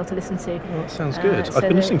fun as well to listen to. Well, that sounds good. I've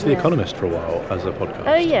been listening to The Economist for a while as a podcast.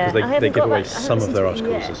 Oh yeah, because they give away some of their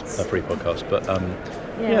articles as a free podcast, but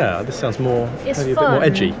yeah, this sounds more it's maybe a fun. bit more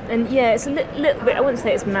edgy. And yeah, it's a little bit, I wouldn't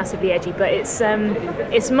say it's massively edgy, but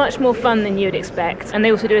it's much more fun than you'd expect. And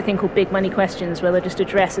they also do a thing called Big Money Questions, where they'll just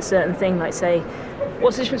address a certain thing, like say,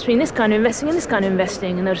 what's the difference between this kind of investing and this kind of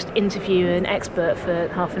investing? And they'll just interview an expert for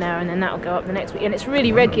half an hour, and then that'll go up the next week. And it's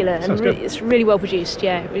really regular and it's really well produced,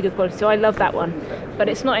 yeah, really good quality. So I love that one. But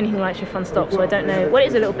it's not anything like Shift Fun Stop, so I don't know. Well, it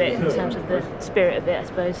is a little bit in terms of the spirit of it, I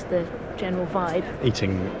suppose, the general vibe.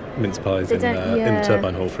 Eating mince pies in the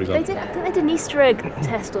Turbine Hall, for example. I think they did an Easter egg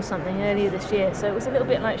test or something earlier this year, so it was a little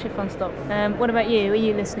bit like Shift Fun Stop. What about you? Who are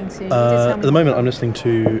you listening to? At the moment I'm listening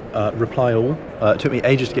to Reply All. It took me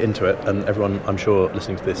ages to get into it, and everyone I'm sure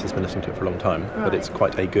listening to this has been listening to it for a long time, but it's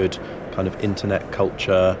quite a good kind of internet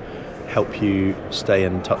culture, help you stay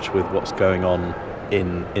in touch with what's going on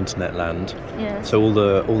in internet land. Yeah. So all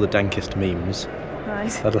the dankest memes,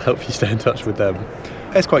 Right. that'll help you stay in touch with them.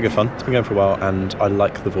 It's quite good fun. It's been going for a while, and I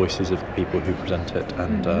like the voices of the people who present it,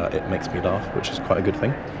 and it makes me laugh, which is quite a good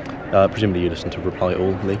thing. Presumably you listen to Reply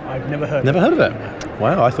All, Lee? I've never heard of it.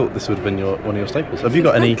 Wow, I thought this would have been one of your staples. Have you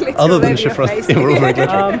got any Glitter other all than over Shift your Run? face. We're all very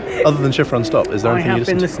glittery. Other than Shift Run Stop, is there I anything you have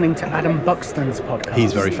been listen to? listening to Adam Buxton's podcast.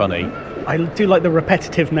 He's very funny. I do like the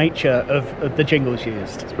repetitive nature of the jingles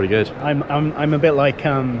used. It's pretty good. I'm a bit like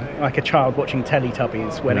a child watching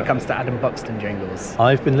Teletubbies when it comes to Adam Buxton jingles.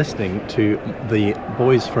 I've been listening to the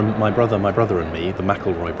boys from My Brother and Me, the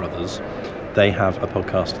McElroy brothers. They have a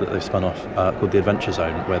podcast that they've spun off called The Adventure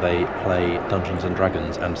Zone, where they play Dungeons and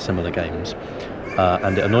Dragons and similar games.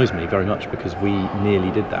 And it annoys me very much because we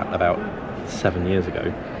nearly did that about 7 years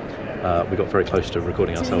ago. We got very close to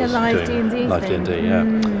recording ourselves live doing D&D live thing. D&D,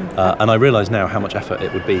 yeah. And I realise now how much effort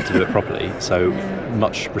it would be to do it properly. So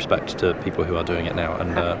much respect to people who are doing it now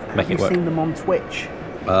and making it work. Have you seen them on Twitch?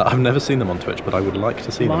 I've never seen them on Twitch, but I would like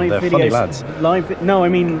to see them. They're videos, funny lads.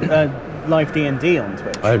 Live D&D on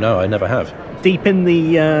Twitch. Oh no, I never have. Deep in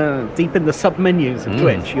the sub menus of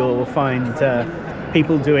Twitch, you'll find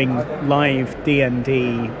people doing live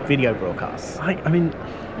D&D video broadcasts. I mean,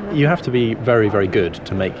 you have to be very, very good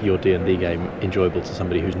to make your D&D game enjoyable to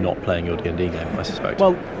somebody who's not playing your D&D game, I suspect.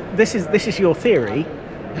 Well, this is your theory,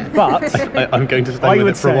 but I'm going to stay with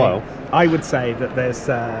it for a while. I would say that there's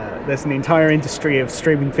an entire industry of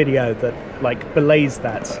streaming video that belays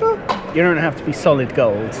that. You don't have to be solid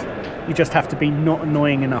gold. You just have to be not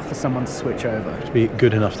annoying enough for someone to switch over. To be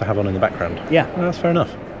good enough to have on in the background. Yeah. Well, that's fair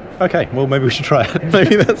enough. Okay, well maybe we should try it.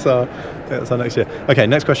 Maybe that's our next year. Okay,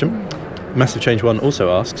 next question. Massive Change 1 also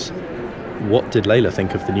asks, what did Layla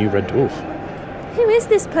think of the new Red Dwarf? Who is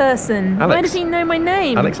this person? Alex. Why does he know my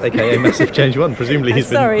name? Alex, aka Massive Change 1. Presumably he's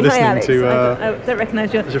Sorry, been hi listening Alex. to... I don't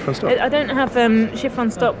recognise your... Shift Run Stop. I don't have Shift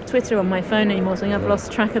Run Stop Twitter on my phone anymore, so I've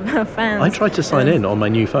lost track of our fans. I tried to sign in on my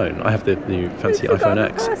new phone. I have the new fancy iPhone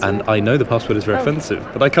X, and I know the password is very offensive,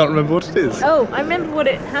 but I can't remember what it is. Oh, I remember what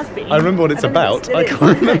it has been. I remember what it's don't know if about. it I still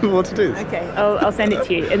can't is. remember what it is. Okay, I'll send it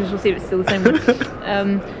to you, and we'll see if it's still the same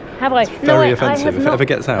one. Have I? Very offensive. have If it not. ever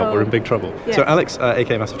gets out, we're in big trouble. Yeah. So Alex,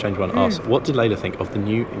 aka Massive Change 1, asks, what did Layla think of the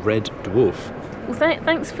new Red Dwarf? Well,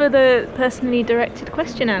 thanks for the personally directed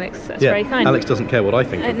question, Alex. That's very kind. Alex doesn't care what I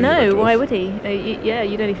think of the new Red No, Dwarf. why would he?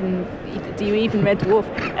 You don't even... do you even Red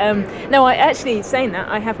Dwarf? No, I actually, saying that,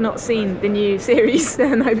 I have not seen the new series,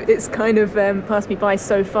 and it's kind of passed me by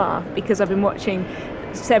so far because I've been watching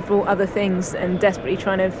several other things and desperately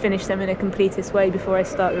trying to finish them in a completist way before I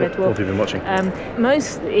start the Red Dwarf. What have you been watching?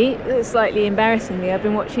 Mostly, slightly embarrassingly, I've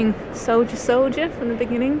been watching Soldier from the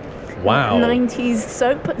beginning. Wow. 90s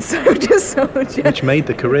soap, Soldier. Which made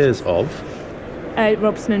the careers of...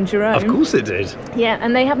 Robson and Jerome. Of course it did. Yeah,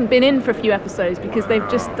 and they haven't been in for a few episodes because they've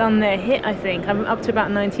just done their hit, I think. I'm up to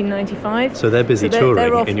about 1995. So they're busy touring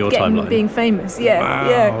they're off in your getting, timeline. being famous, yeah. Wow,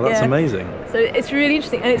 yeah, that's yeah. amazing. So it's really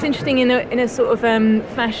interesting, and it's interesting in a sort of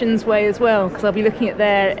fashions way as well, because I'll be looking at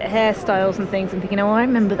their hairstyles and things and thinking, oh, I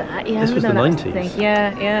remember that. Yeah, This I was the remember that 90s. thing.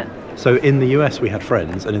 Yeah. So in the US we had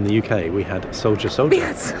Friends, and in the UK we had Soldier.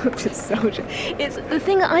 Yeah, Soldier. It's the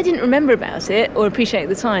thing that I didn't remember about it or appreciate at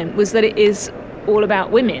the time was that it is all about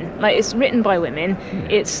women. Like, it's written by women.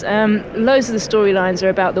 It's loads of the storylines are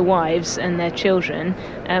about the wives and their children,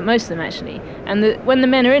 most of them actually. And when the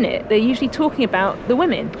men are in it, they're usually talking about the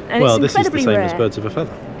women. And Well, it's this is the incredibly same rare. as Birds of a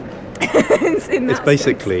Feather. In It's that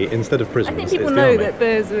basically, instead of I prisons, think it's people the know army. that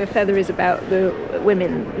Birds of a Feather is about the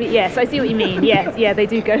women. Yes, I see what you mean. Yeah, they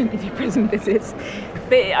do go and do prison visits.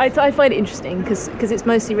 But I find it interesting because it's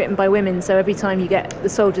mostly written by women, so every time you get the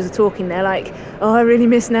soldiers are talking, they're like, oh, I really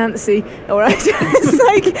miss Nancy. All right.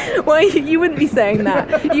 It's like, why, you wouldn't be saying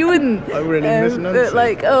that. You wouldn't. I really miss Nancy.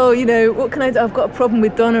 Like, oh, what can I do? I've got a problem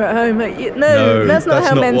with Donna at home. Like, no, that's not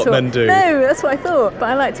how men what talk. men do. No, that's what I thought. But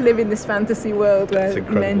I like to live in this fantasy world where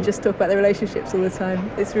incredible. men just talk about their relationships all the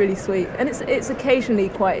time. It's really sweet, and it's occasionally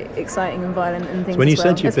quite exciting and violent and things. When you as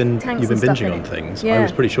well. said you've There's been tanks and stuff binging in on it. things, Yeah. I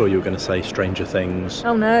was pretty sure you were going to say Stranger Things.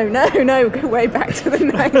 Oh no, go way back to the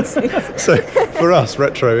 90s. So for us,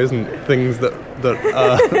 retro isn't things that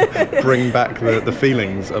bring back the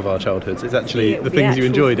feelings of our childhoods. It's actually the things you actual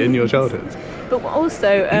enjoyed in your things. childhoods. But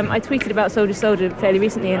also, I tweeted about Soldier fairly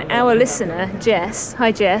recently, and our listener, Jess,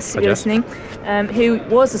 hi Jess, if you're Jess. listening, who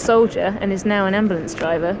was a soldier and is now an ambulance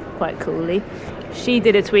driver, quite coolly, she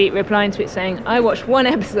did a tweet replying to it saying, I watched one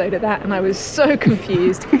episode of that and I was so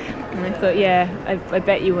confused. And I thought, yeah, I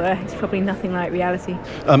bet you were. It's probably nothing like reality.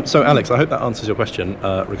 So Alex, I hope that answers your question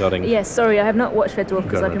regarding... Yes, sorry, I have not watched Red Dwarf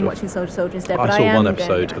because Go I've Red been Dwarf. watching Soldier instead. I But saw am one going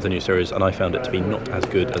episode back. of the new series and I found it to be not as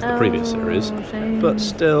good as the previous series, shame. but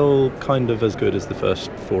still kind of as good as the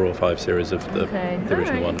first 4 or 5 series of the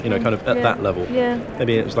original one. okay. Kind of at Yeah, that level. yeah.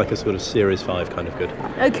 Maybe it was like a sort of series 5 kind of good,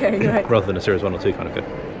 Okay, right. rather than a series 1 or 2 kind of good.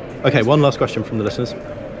 Okay, one last question from the listeners.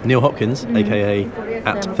 Neil Hopkins, aka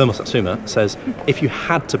at Thermal Satsuma, says, if you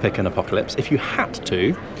had to pick an apocalypse, if you had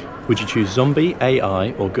to, would you choose zombie,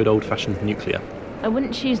 AI, or good old-fashioned nuclear? I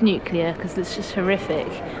wouldn't choose nuclear because it's just horrific.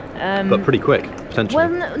 But pretty quick, potentially.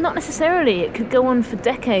 Well, not necessarily. It could go on for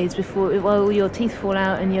decades while your teeth fall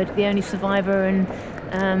out and you're the only survivor. And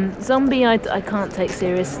zombie, I can't take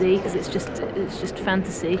seriously because it's just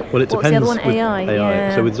fantasy. Well, it What's depends. the other one? with AI.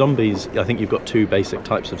 Yeah. So with zombies, I think you've got 2 basic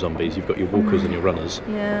types of zombies. You've got your walkers and your runners.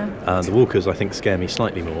 Yeah. The walkers, I think, scare me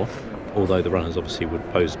slightly more, although the runners obviously would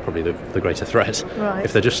pose probably the greater threat. Right.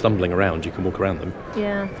 If they're just stumbling around, you can walk around them.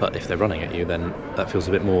 Yeah. But if they're running at you, then that feels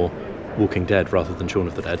a bit more Walking Dead rather than Shaun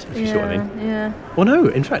of the Dead, if you see what I mean. Yeah. Well, no,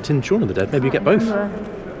 in fact, in Shaun of the Dead, maybe you get both. Remember.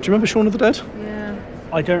 Do you remember Shaun of the Dead? Yeah.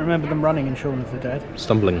 I don't remember them running in Shaun of the Dead.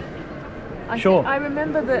 Stumbling. Sure. I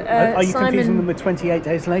remember that Are you confusing them Simon with 28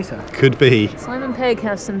 Days Later? Could be. Pegg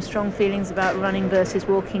has some strong feelings about running versus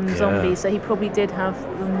walking zombies, so he probably did have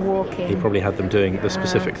them walking. He probably had them doing the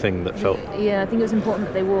specific thing that felt... Yeah, I think it was important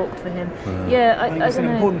that they walked for him. I think I it's don't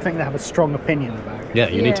an know. important thing to have a strong opinion about. Yeah,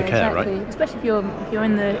 you need to care, exactly. right? Especially if you're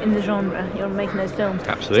in the genre, you're making those films.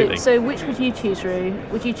 Absolutely. So which would you choose, Roo?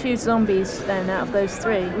 Would you choose zombies then out of those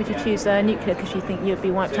 3? Would you choose nuclear because you think you'd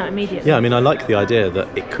be wiped out immediately? Yeah, I mean, I like the idea that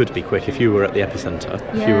it could be quick. If you were at the epicenter,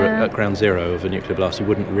 if you were at ground zero of a nuclear blast, you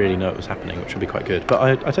wouldn't really know it was happening, which would be quite good.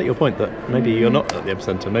 But I take your point that maybe you're not at the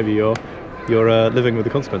epicenter. Maybe you're living with the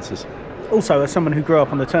consequences. Also, as someone who grew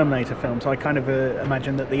up on the Terminator films, I kind of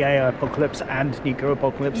imagine that the AI apocalypse and nuclear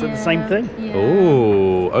apocalypse are the same thing. Yeah.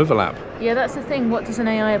 Oh, overlap. Yeah, that's the thing. What does an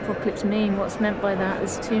AI apocalypse mean? What's meant by that?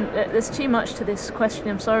 There's too much to this question.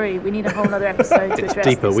 I'm sorry. We need a whole other episode to It's address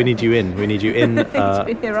deeper. this. We need you in. We need you in.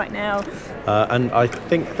 Here right now. And I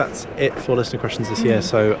think that's it for listener questions this year.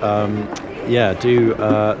 So, do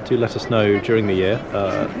let us know during the year,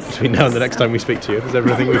 between now and the next time we speak to you, if there's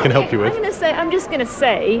everything we can help you with. I'm just going to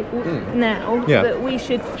say now that we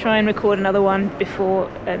should try and record another one before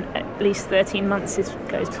at least 13 months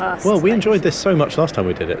goes past. Well, we enjoyed this so much last time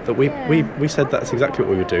we did it that we said that's exactly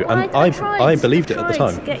what we would do, and I believed it at the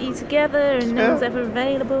time. To get you together, and no one's ever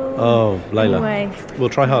available. Oh, Layla. Anyway. We'll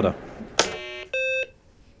try harder.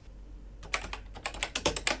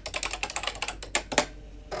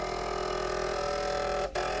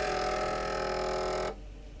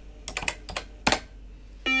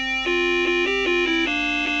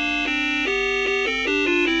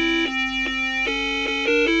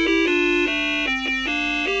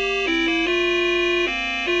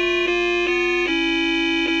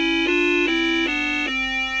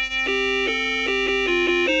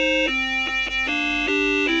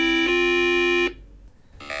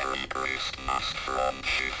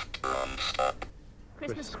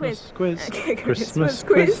 quiz. Quiz. Okay, Christmas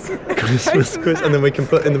quiz. Christmas quiz. And then we can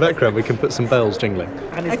put in the background. We can put some bells jingling.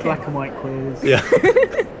 And it's Okay. black and white quiz. Yeah.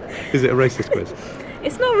 Is it a racist quiz?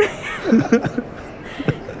 It's not.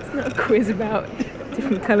 It's not a quiz about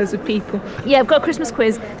different colours of people. Yeah, I've got a Christmas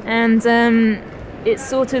quiz, and it's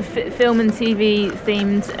sort of film and TV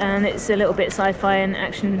themed, and it's a little bit sci-fi and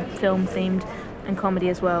action film themed, and comedy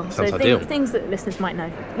as well. Sounds so ideal. things that listeners might know.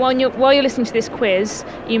 While you're listening to this quiz,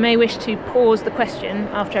 you may wish to pause the question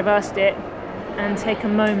after I've asked it, and take a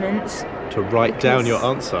moment. To write down Because- your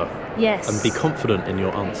answer Yes. and be confident in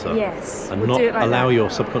your answer. Yes. And we'll not do it like allow that. your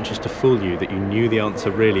subconscious to fool you that you knew the answer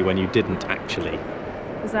really when you didn't actually.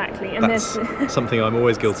 Exactly. And That's there's something I'm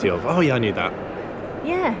always guilty of. Oh yeah, I knew that.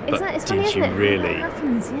 yeah, But exactly. It's funny, did isn't you it? really? That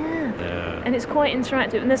happens. Yeah. Yeah. And it's quite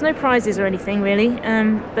interactive, and there's no prizes or anything really.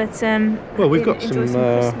 Well, we've got enjoy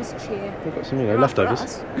some, Christmas cheer. We've got some, Right,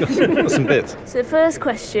 leftovers. for Got some bits. So the first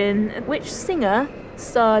question: which singer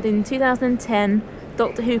starred in 2010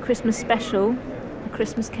 Doctor Who Christmas special, A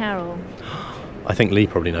Christmas Carol? I think Lee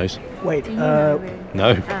probably knows. Wait, Do you know, really?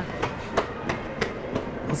 No. Ah,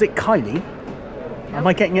 was it Kylie? Am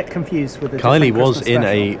I getting it confused with the Kylie different was Christmas in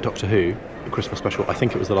special? a Doctor Who Christmas special. I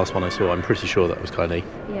think it was the last one I saw. I'm pretty sure that was Kylie,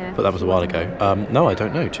 yeah. but that was a while ago. No, I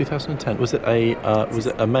don't know. 2010. Was it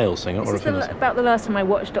a male singer This or a is female singer? about the last time I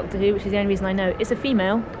watched Doctor Who, which is the only reason I know. It's a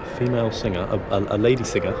female. Female singer, a lady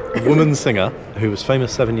singer, a woman singer who was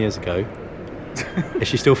famous 7 years ago. Is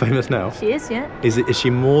she still famous now? She is, yeah. Is she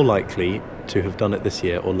more likely to have done it this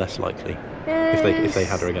year or less likely if they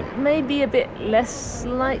had her again? Maybe a bit less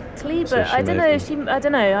likely, So but she I may don't know. have I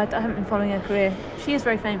don't know. I haven't been following her career. She is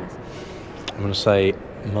very famous. I'm going to say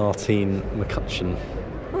Martine McCutcheon.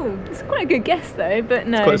 Oh, it's quite a good guess though, but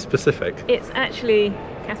no. Quite specific. It's actually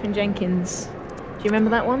Catherine Jenkins. Do you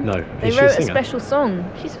remember that one? No. They Is she a wrote a singer? special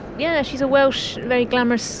song. She's a Welsh, very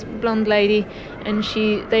glamorous blonde lady, and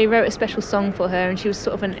they wrote a special song for her, and she was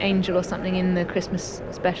sort of an angel or something in the Christmas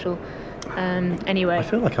special. Anyway, I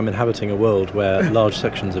feel like I'm inhabiting a world where large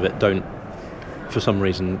sections of it don't, for some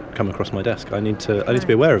reason, come across my desk. I need to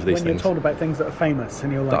be aware of these When things you're told about things that are famous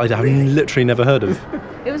and you're that like, I have literally never heard of.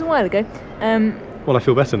 it was a while ago. Well, I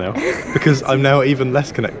feel better now because I'm now even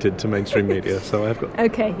less connected to mainstream media. So I've got.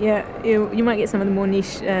 Okay, yeah, you might get some of the more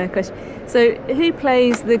niche questions. So, who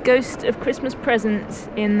plays the ghost of Christmas Present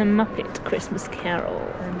in the Muppet Christmas Carol?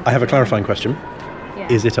 I have a clarifying question. Yeah.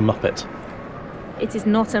 Is it a Muppet? It is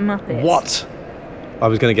not a Muppet. What? I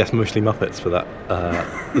was going to guess mostly Muppets for that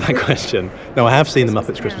that question. No, I have seen the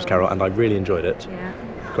Christmas Muppets Christmas Carol. Carol and I really enjoyed it. Yeah.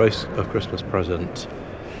 Ghost of Christmas Present.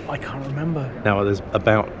 I can't remember. Now there's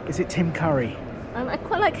about. Is it Tim Curry? I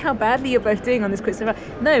quite like how badly you're both doing on this quiz. No,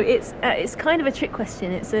 it's kind of a trick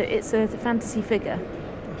question. It's a fantasy figure.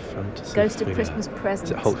 Fantasy Ghost figure. of Christmas Present.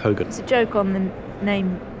 Is it Hulk Hogan? It's a joke on the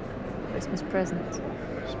name Christmas Present.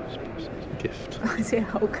 Christmas present. Gift. Is it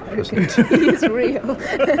Hulk Hogan? Present. He is real.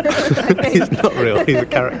 He's not real. He's a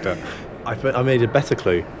character. I made a better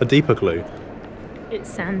clue, a deeper clue. It's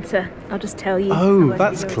Santa. I'll just tell you. Oh, Otherwise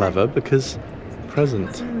that's you go clever because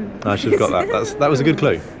present. I should have got that. That was a good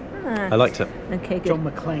clue. Ah, I liked it. okay, good. John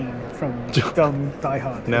McClane from Die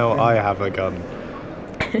Hard. Now I have a gun.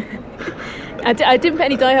 I didn't put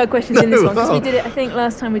any Die Hard questions in this No, one because we wow. did it. I think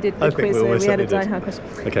last time we did the I think quiz, we almost we had a certainly Die did. Hard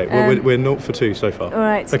question. Okay, well Um, we're 0 for 2 so far. All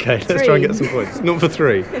right. Okay, let's try and three. get some points. Not for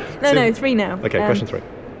 3. No, 3 now. Okay, question 3.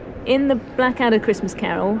 In the Blackadder's Christmas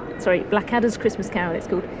Carol, it's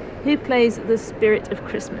called. Who plays the Spirit of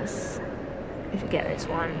Christmas? You should get this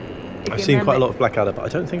one. If I've you seen quite a remember- lot of Blackadder, but I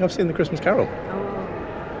don't think I've seen the Christmas Carol.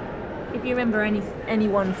 If you remember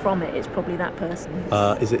anyone from it, it's probably that person.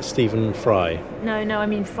 Is it Stephen Fry? No, I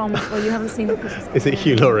mean from. Well, you haven't seen the Christmas. Is it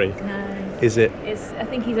Hugh Laurie? No. Is it? I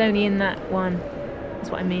think he's only in that one.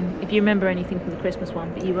 That's what I mean. If you remember anything from the Christmas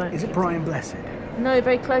one, but you won't. Is it Brian Blessed? No,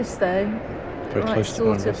 very close though. Very Right close to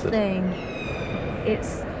sort Brian of Blessed.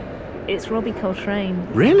 thing. It's Robbie Coltrane.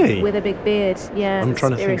 Really? With a big beard. Yeah. I'm the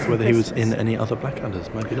trying to Spirit think of whether he was Christmas. in any other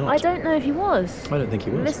Blackadders. Maybe not. I don't know if he was. I don't think he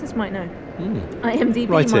was. Listeners might know. Hmm. IMDb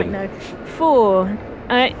Right might in. know. 4.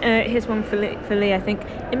 Here's one for Lee, I think.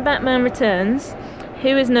 In Batman Returns, who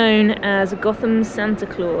is known as Gotham Santa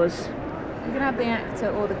Claus? You can have the actor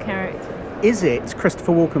or the character. Is it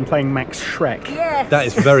Christopher Walken playing Max Schreck? Yes. That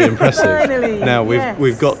is very impressive. Finally, Now yes.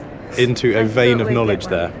 we've got into a I vein thought of we'd knowledge get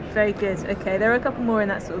there. one. Very good. Okay, there are a couple more in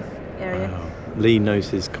that sort of area. Wow. Lee knows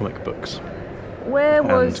his comic books Where and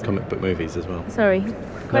was? comic book movies as well. Sorry.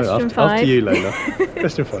 Question No, 5. after you, Lola.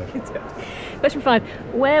 Question 5. Question 5.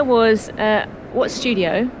 Where was? What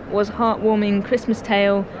studio was heartwarming Christmas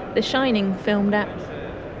tale The Shining filmed at?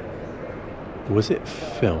 Was it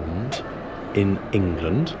filmed in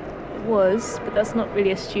England? was, but that's not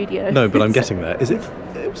really a studio. No, but I'm getting there. Was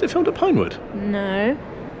it filmed at Pinewood? No.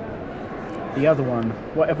 The other one,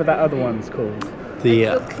 whatever that other one's called. The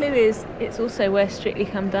The clue is it's also where Strictly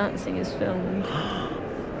Come Dancing is filmed.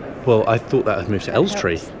 well, I thought that had moved to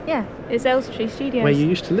Elstree, Yeah, it's Elstree Studios. where you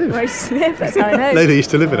used to live. Where I used to live, that's how I know. No, they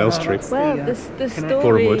used to live in Elstree. Well, The, the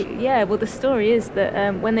story, Borehamwood. yeah. Well, the story is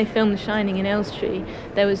that when they filmed The Shining in Elstree,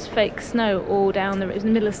 there was fake snow all down. It was in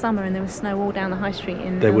the middle of summer, and there was snow all down the high street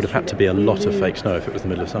in. There would have Elstree had to be a that lot of really- fake snow if it was the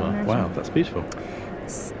middle of summer. Imagine. Wow, that's beautiful.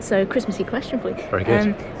 So, Christmassy question for you. Very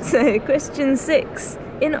good. So, question 6.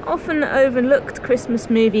 In often overlooked Christmas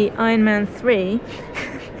movie Iron Man 3,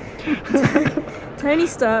 Tony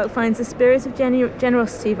Stark finds a spirit of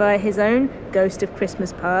generosity via his own Ghost of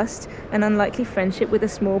Christmas Past, an unlikely friendship with a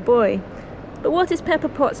small boy. But what is Pepper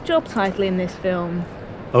Potts' job title in this film?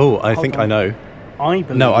 Oh, I think I on. know. I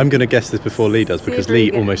believe. No, I'm going to guess this before Lee does, because See if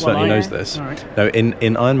Lee we almost get- certainly Well, knows yeah. this. All right. No,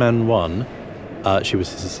 in Iron Man 1, she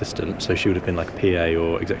was his assistant, so she would have been like a PA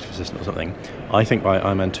or executive assistant or something. I think by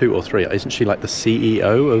Iron Man 2 or 3, isn't she like the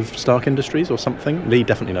CEO of Stark Industries or something? Lee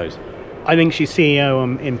definitely knows. I think she's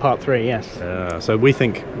CEO in part 3. Yes. So we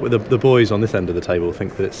think, the boys on this end of the table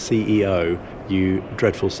think that it's CEO, you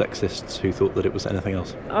dreadful sexists who thought that it was anything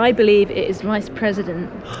else. I believe it is Vice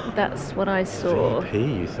President. That's what I saw. VP,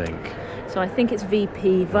 you think? So I think it's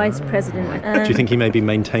VP, Vice President. Do you think he maybe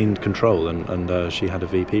maintained control and she had a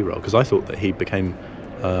VP role? Because I thought that he became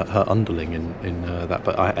her underling in that,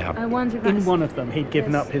 but I I wonder if that's... In one of them, he'd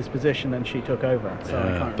given Yes. up his position and she took over. So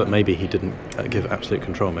I can't but maybe he didn't give absolute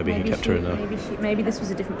control. Maybe he kept her in a... Maybe this was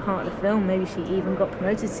a different part of the film. Maybe she even got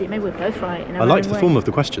promoted to it. Maybe we're both right in our I liked own the way. form of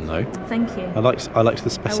the question though. Thank you. I liked the hard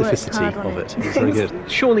specificity on of it. it. It was very good.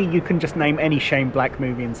 Surely you can just name any Shane Black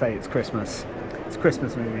movie and say it's Christmas. It's a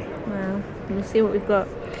Christmas movie. Well, we'll see what we've got.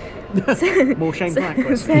 More Shane Black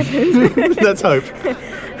Christmas. 7. Let's hope.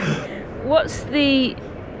 What's the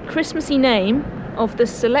Christmassy name of the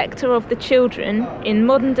selector of the children in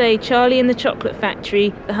modern-day Charlie and the Chocolate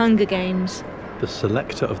Factory, The Hunger Games? The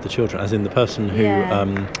selector of the children, as in the person who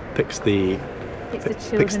Yeah. picks the It's the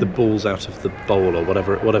picks the children. balls out of the bowl or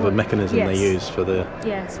whatever mechanism they Yes. use for the...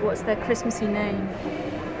 Yes, what's their Christmassy name?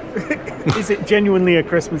 Is it genuinely a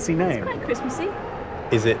Christmassy name? Quite Christmassy.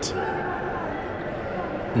 Is it...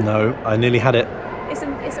 No, I nearly had it.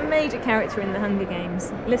 It's a major character in The Hunger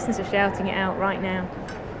Games. Listeners are shouting it out right now.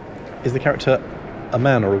 Is the character a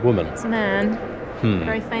man or a woman? It's a man, a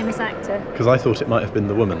very famous actor. Because I thought it might have been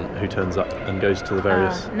the woman who turns up and goes to the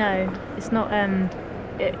various... No, it's not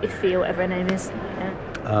Iffy or whatever her name is.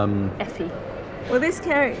 Effie. Well, this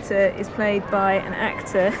character is played by an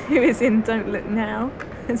actor who is in Don't Look Now.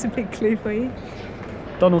 That's a big clue for you.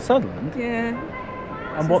 Donald Sutherland? Yeah,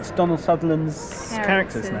 And what's Donald Sutherland's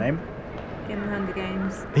character's Character. name? in The Hunger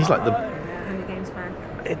Games. He's like the... Yeah, Hunger Games fan.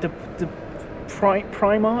 The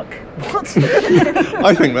Primarch? What?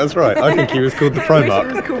 I think that's right. I think he was called the I wish it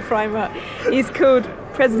Primarch. was called Primarch. He's called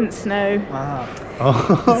President Snow.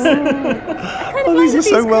 Oh, these are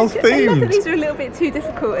so well I love that themed. these are a little bit too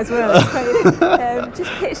difficult as well.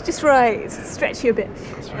 Just pitch just right, stretch you a bit.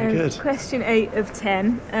 That's very good. Question 8 of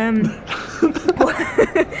 10.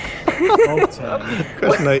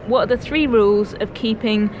 Question 8. What are the 3 rules of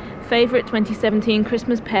keeping favourite 2017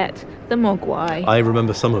 Christmas pet, the Mogwai? I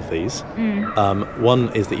remember some of these.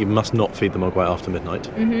 One is that you must not feed the mogwai after midnight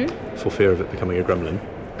for fear of it becoming a gremlin.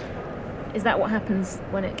 Is that what happens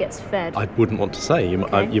when it gets fed? I wouldn't want to say.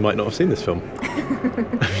 Okay. You might not have seen this film.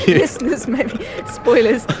 Listeners, maybe.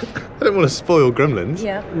 Spoilers. I don't want to spoil gremlins.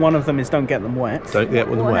 Yeah. One of them is don't get them wet. Don't get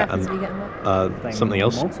them What wet. happens And if you get them wet? They something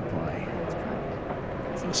else. Multiply.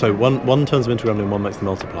 So one turns them into gremlin, one makes them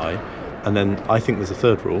multiply. And then I think there's a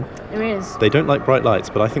third rule. There is. They don't like bright lights,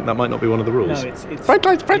 but I think that might not be one of the No, rules. it's Bright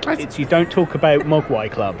lights, bright lights. It's you don't talk about Mogwai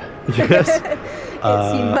Club. Yes.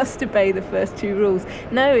 It's you must obey the first 2 rules.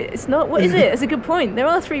 No, it's not. What is it? It's a good point. There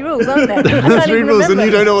are 3 rules, aren't there? I There's can't 3 even rules and remember.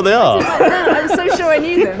 you don't know what they are. No, I'm so sure I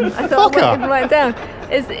knew them. I thought Fucker. I won't even write them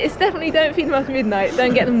down. It's definitely don't feed them after midnight.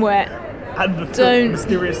 Don't get them wet. And the Don't-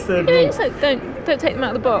 mysterious third Yeah, rule. it's like, don't take them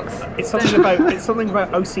out of the box. It's something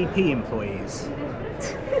about OCP employees.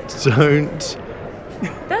 Don't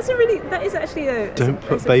That is actually a. don't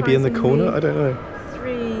put baby in the corner. I don't know.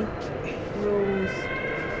 3 rules.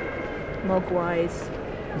 Mogwais.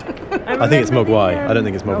 I think it's remember mogwai. the, I don't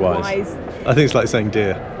think it's mogwais. Mogwais. I think it's like saying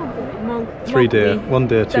deer. 3 deer, Mogwai. 1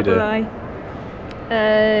 deer, 2 Double deer. I.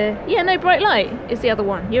 Yeah, no, bright light is the other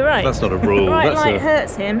one. You're right. That's not a rule. Bright That's light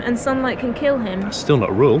hurts him, and sunlight can kill him. still not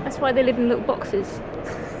a rule. That's why they live in little boxes.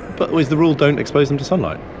 But is the rule don't expose them to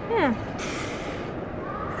sunlight? Yeah.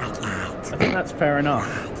 I think that's fair enough.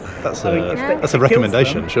 That's I mean, if it kills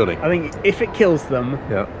recommendation, them, surely. I think if it kills them,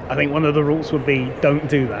 Yeah. I think one of the rules would be don't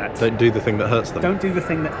do that. Don't do the thing that hurts them. Don't do the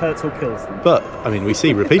thing that hurts or kills them. But I mean, we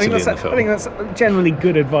see repeatedly in the I film. think that's generally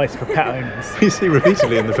good advice for pet owners. We see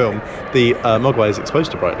repeatedly in the film the Mogwai is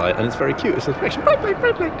exposed to bright light, and it's very cute. It's a reflection,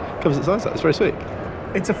 bright light, covers its eyes out. It's very sweet.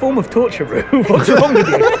 It's a form of torture, Roo. What's wrong with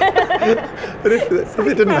you? But if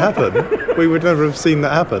it didn't happen, we would never have seen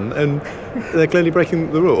that happen, and they're clearly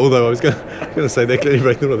breaking the rule. Although I was going to say they're clearly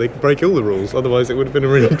breaking the rule. They break all the rules, otherwise it would have been a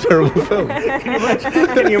really terrible film.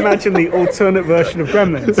 Can you imagine the alternate version of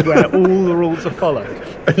Gremlins where all the rules are followed?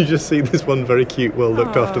 And you just see this one very cute, well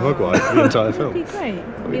looked after Mogwai for the entire That'd be film. great.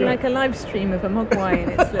 It'd be like a live stream of a Mogwai in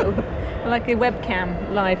its little, like a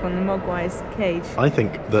webcam live on the Mogwai's cage. I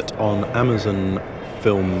think that on Amazon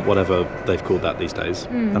Film, whatever they've called that these days,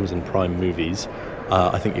 Amazon Prime Movies,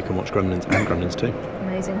 I think you can watch Gremlins and Gremlins 2.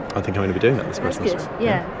 Amazing. I think I'm going to be doing that this That's Christmas. good.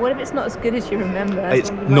 Yeah. What if it's not as good as you remember? That's It's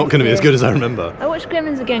one of my not going to be as fears. good as I remember. I watched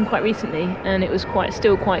Gremlins again quite recently, and it was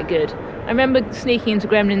still quite good. I remember sneaking into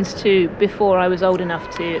Gremlins 2 before I was old enough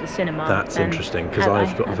to at the cinema. That's and interesting, because I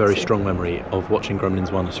I've got a had very to. strong memory of watching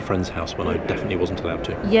Gremlins 1 at a friend's house when I definitely wasn't allowed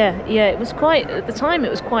to. Yeah, it was quite, at the time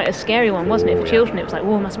it was quite a scary one, wasn't it, for Oh, yeah. children? It was like,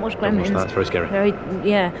 oh, I mustn't watch Don't watch Gremlins. that, it's very scary.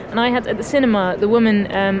 Yeah. And I had, at the cinema, the woman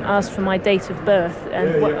asked for my date of birth,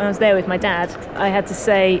 and when I was there with my dad, I had to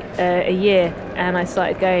say a year, and I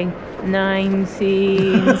started going,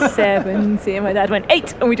 1970, and my dad went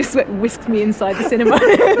 8, and we just whisked me inside the cinema.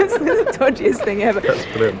 It was the dodgiest thing ever. That's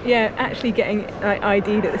brilliant. Yeah, actually getting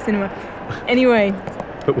ID'd at the cinema. Anyway.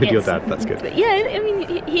 But with your yes. dad, that's good. But yeah, I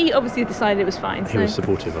mean, he obviously decided it was fine. He was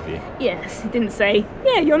supportive of you. Yes, he didn't say,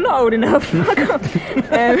 yeah, you're not old enough. Fuck off.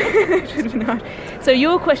 Should have been hard. So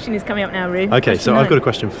your question is coming up now, Roo. Okay, so Question I've got a 9.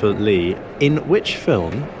 question for Lee. In which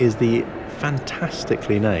film is the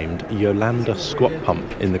fantastically named Yolanda Squat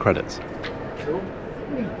Pump in the credits?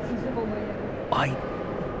 I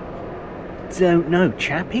don't know,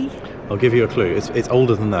 Chappie? I'll give you a clue. It's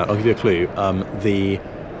older than that. I'll give you a clue. The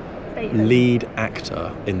lead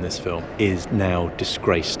actor in this film is now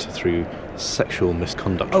disgraced through sexual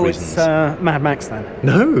misconduct reasons. It's Mad Max then.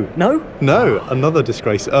 No, No? another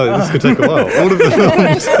disgrace. Oh, this could take a while. All of the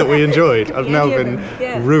films that we enjoyed have now Yeah, been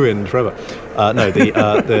yeah. ruined forever. No,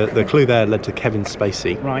 the clue there led to Kevin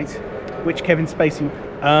Spacey. Right. Which Kevin Spacey?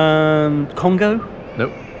 Congo?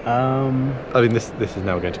 Nope. I mean, this is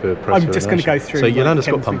now going to be a press. I'm just going to go through. So like, Yolanda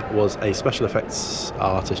Scott everything. Pump was a special effects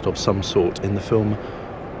artist of some sort in the film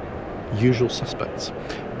Usual Suspects,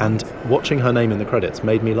 and watching her name in the credits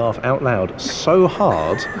made me laugh out loud so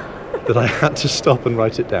hard that I had to stop and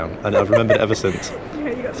write it down, and I've remembered it ever since.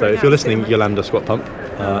 So if you're listening, Yolanda Squat Pump,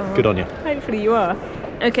 good on you. Hopefully you are.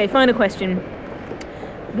 Okay, final question.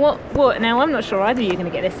 What? Now I'm not sure either of you are going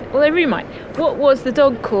to get this. Although Roo might. What was the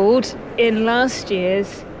dog called in last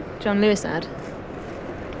year's John Lewis ad?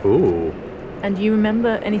 Ooh, And do you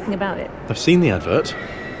remember anything about it? I've seen the advert.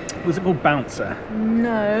 Was it called Bouncer?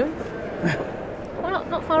 No. Well,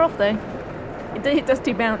 not far off though. It does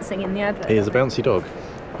do bouncing in the advert. He is a bouncy dog.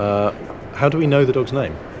 How do we know the dog's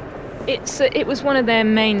name? It was one of their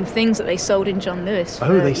main things that they sold in John Lewis.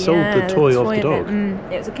 Oh, they sold the toy of the it. dog.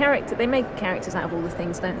 It was a character. They make characters out of all the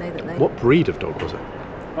things, don't they? That they. What breed of dog was it?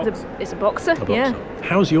 It's a boxer. A boxer. Yeah.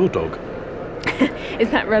 How's your dog? Is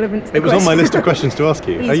that relevant to the It was on my question? list of questions to ask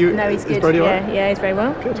you. He's, Are you? no, he's is good. Brody all right? Yeah, he's very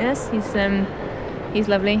well. Good. Yes, he's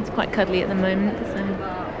lovely. He's quite cuddly at the moment,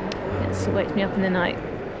 so it wakes me up in the night,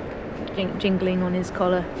 jingling on his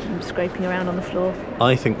collar and scraping around on the floor.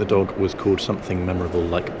 I think the dog was called something memorable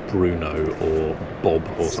like Bruno or Bob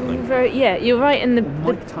or something. Yeah, you're right in the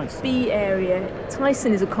Mike Tyson. B area.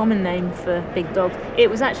 Tyson is a common name for big dogs. It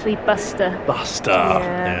was actually Buster. Buster.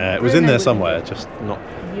 Yeah. It was in Bruno there would- somewhere, just not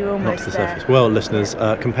You're to almost the there. surface. Well, listeners,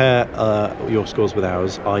 compare your scores with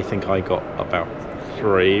ours. I think I got about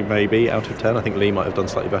 3 maybe out of 10. I think Lee might have done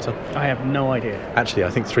slightly better. I have no idea. Actually, I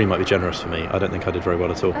think 3 might be generous for me. I don't think I did very well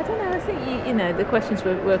at all. I don't know. I think you know the questions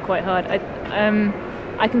were quite hard. I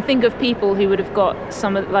can think of people who would have got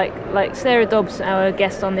some of like Sarah Dobbs, our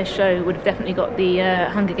guest on this show, would have definitely got the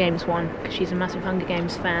Hunger Games one because she's a massive Hunger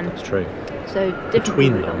Games fan. It's true. So different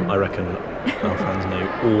Between people them, I reckon our fans know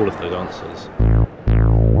all of those answers.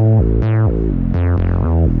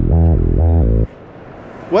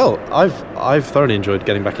 Well, I've thoroughly enjoyed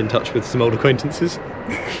getting back in touch with some old acquaintances.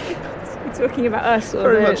 You're talking about us or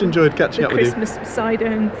Very the, much enjoyed catching the up with you. Christmas cider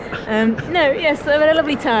and no, yes, I've had a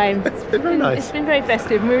lovely time. It's been very nice. It's been very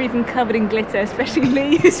festive. We're even covered in glitter, especially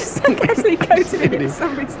Lee, who's just like absolutely coated in it for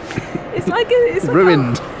some reason. It's like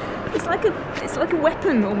Ruined. It's like a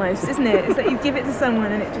weapon almost, isn't it? It's like you give it to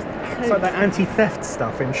someone and it just coats. It's like that anti-theft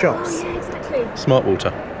stuff in shops. Yeah, exactly. Smart water.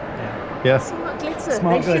 Yeah. Smart glitter.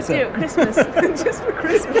 Smart They should do glitter. it at Christmas. Just for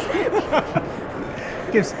Christmas.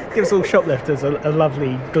 Gives all shoplifters a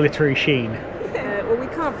lovely glittery sheen. Well, we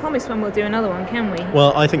can't promise when we'll do another one, can we?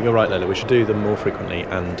 Well, I think you're right, Leila. We should do them more frequently,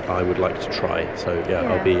 and I would like to try. So, yeah.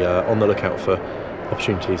 I'll be on the lookout for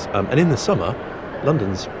opportunities. And in the summer,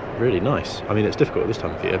 London's really nice. I mean, it's difficult this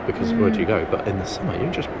time of year because where do you go? But in the summer, you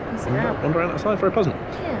can just wander around outside, very pleasant.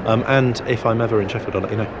 Yeah. And if I'm ever in Sheffield, I'll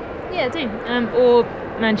let you know. Yeah, do. Or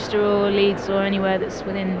Manchester or Leeds or anywhere that's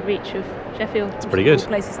within reach of Sheffield. It's pretty good.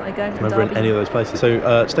 Places that I go. I'm over in any of those places. So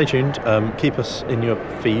stay tuned. Keep us in your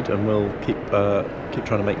feed, and we'll keep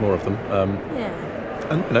trying to make more of them.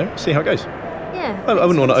 And see how it goes. Yeah. I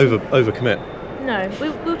wouldn't want to overcommit. No,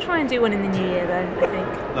 we'll try and do one in the new year though, I think.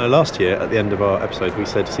 Last year, at the end of our episode, we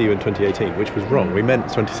said see you in 2018, which was wrong. We meant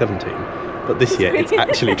 2017, but this year it's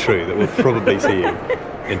actually true that we'll probably see you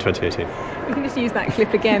in 2018. We can just use that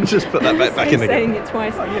clip again. Just put that back in again. Saying it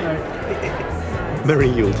twice. Merry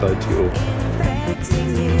Yuletide to you all.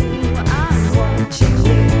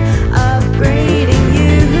 Upgrading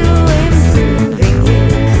you, improving you,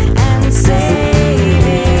 and saving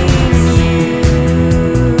you.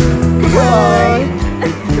 Bye.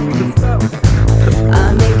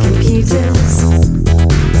 I'm in computers.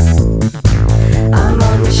 I'm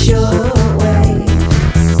on the shortwave.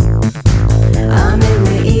 I'm in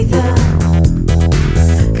the ether.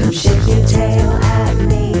 Come shake your tail at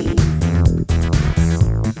me.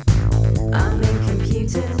 I'm in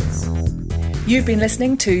computers. You've been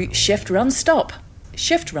listening to Shift Run Stop.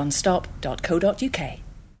 shiftrunstop.co.uk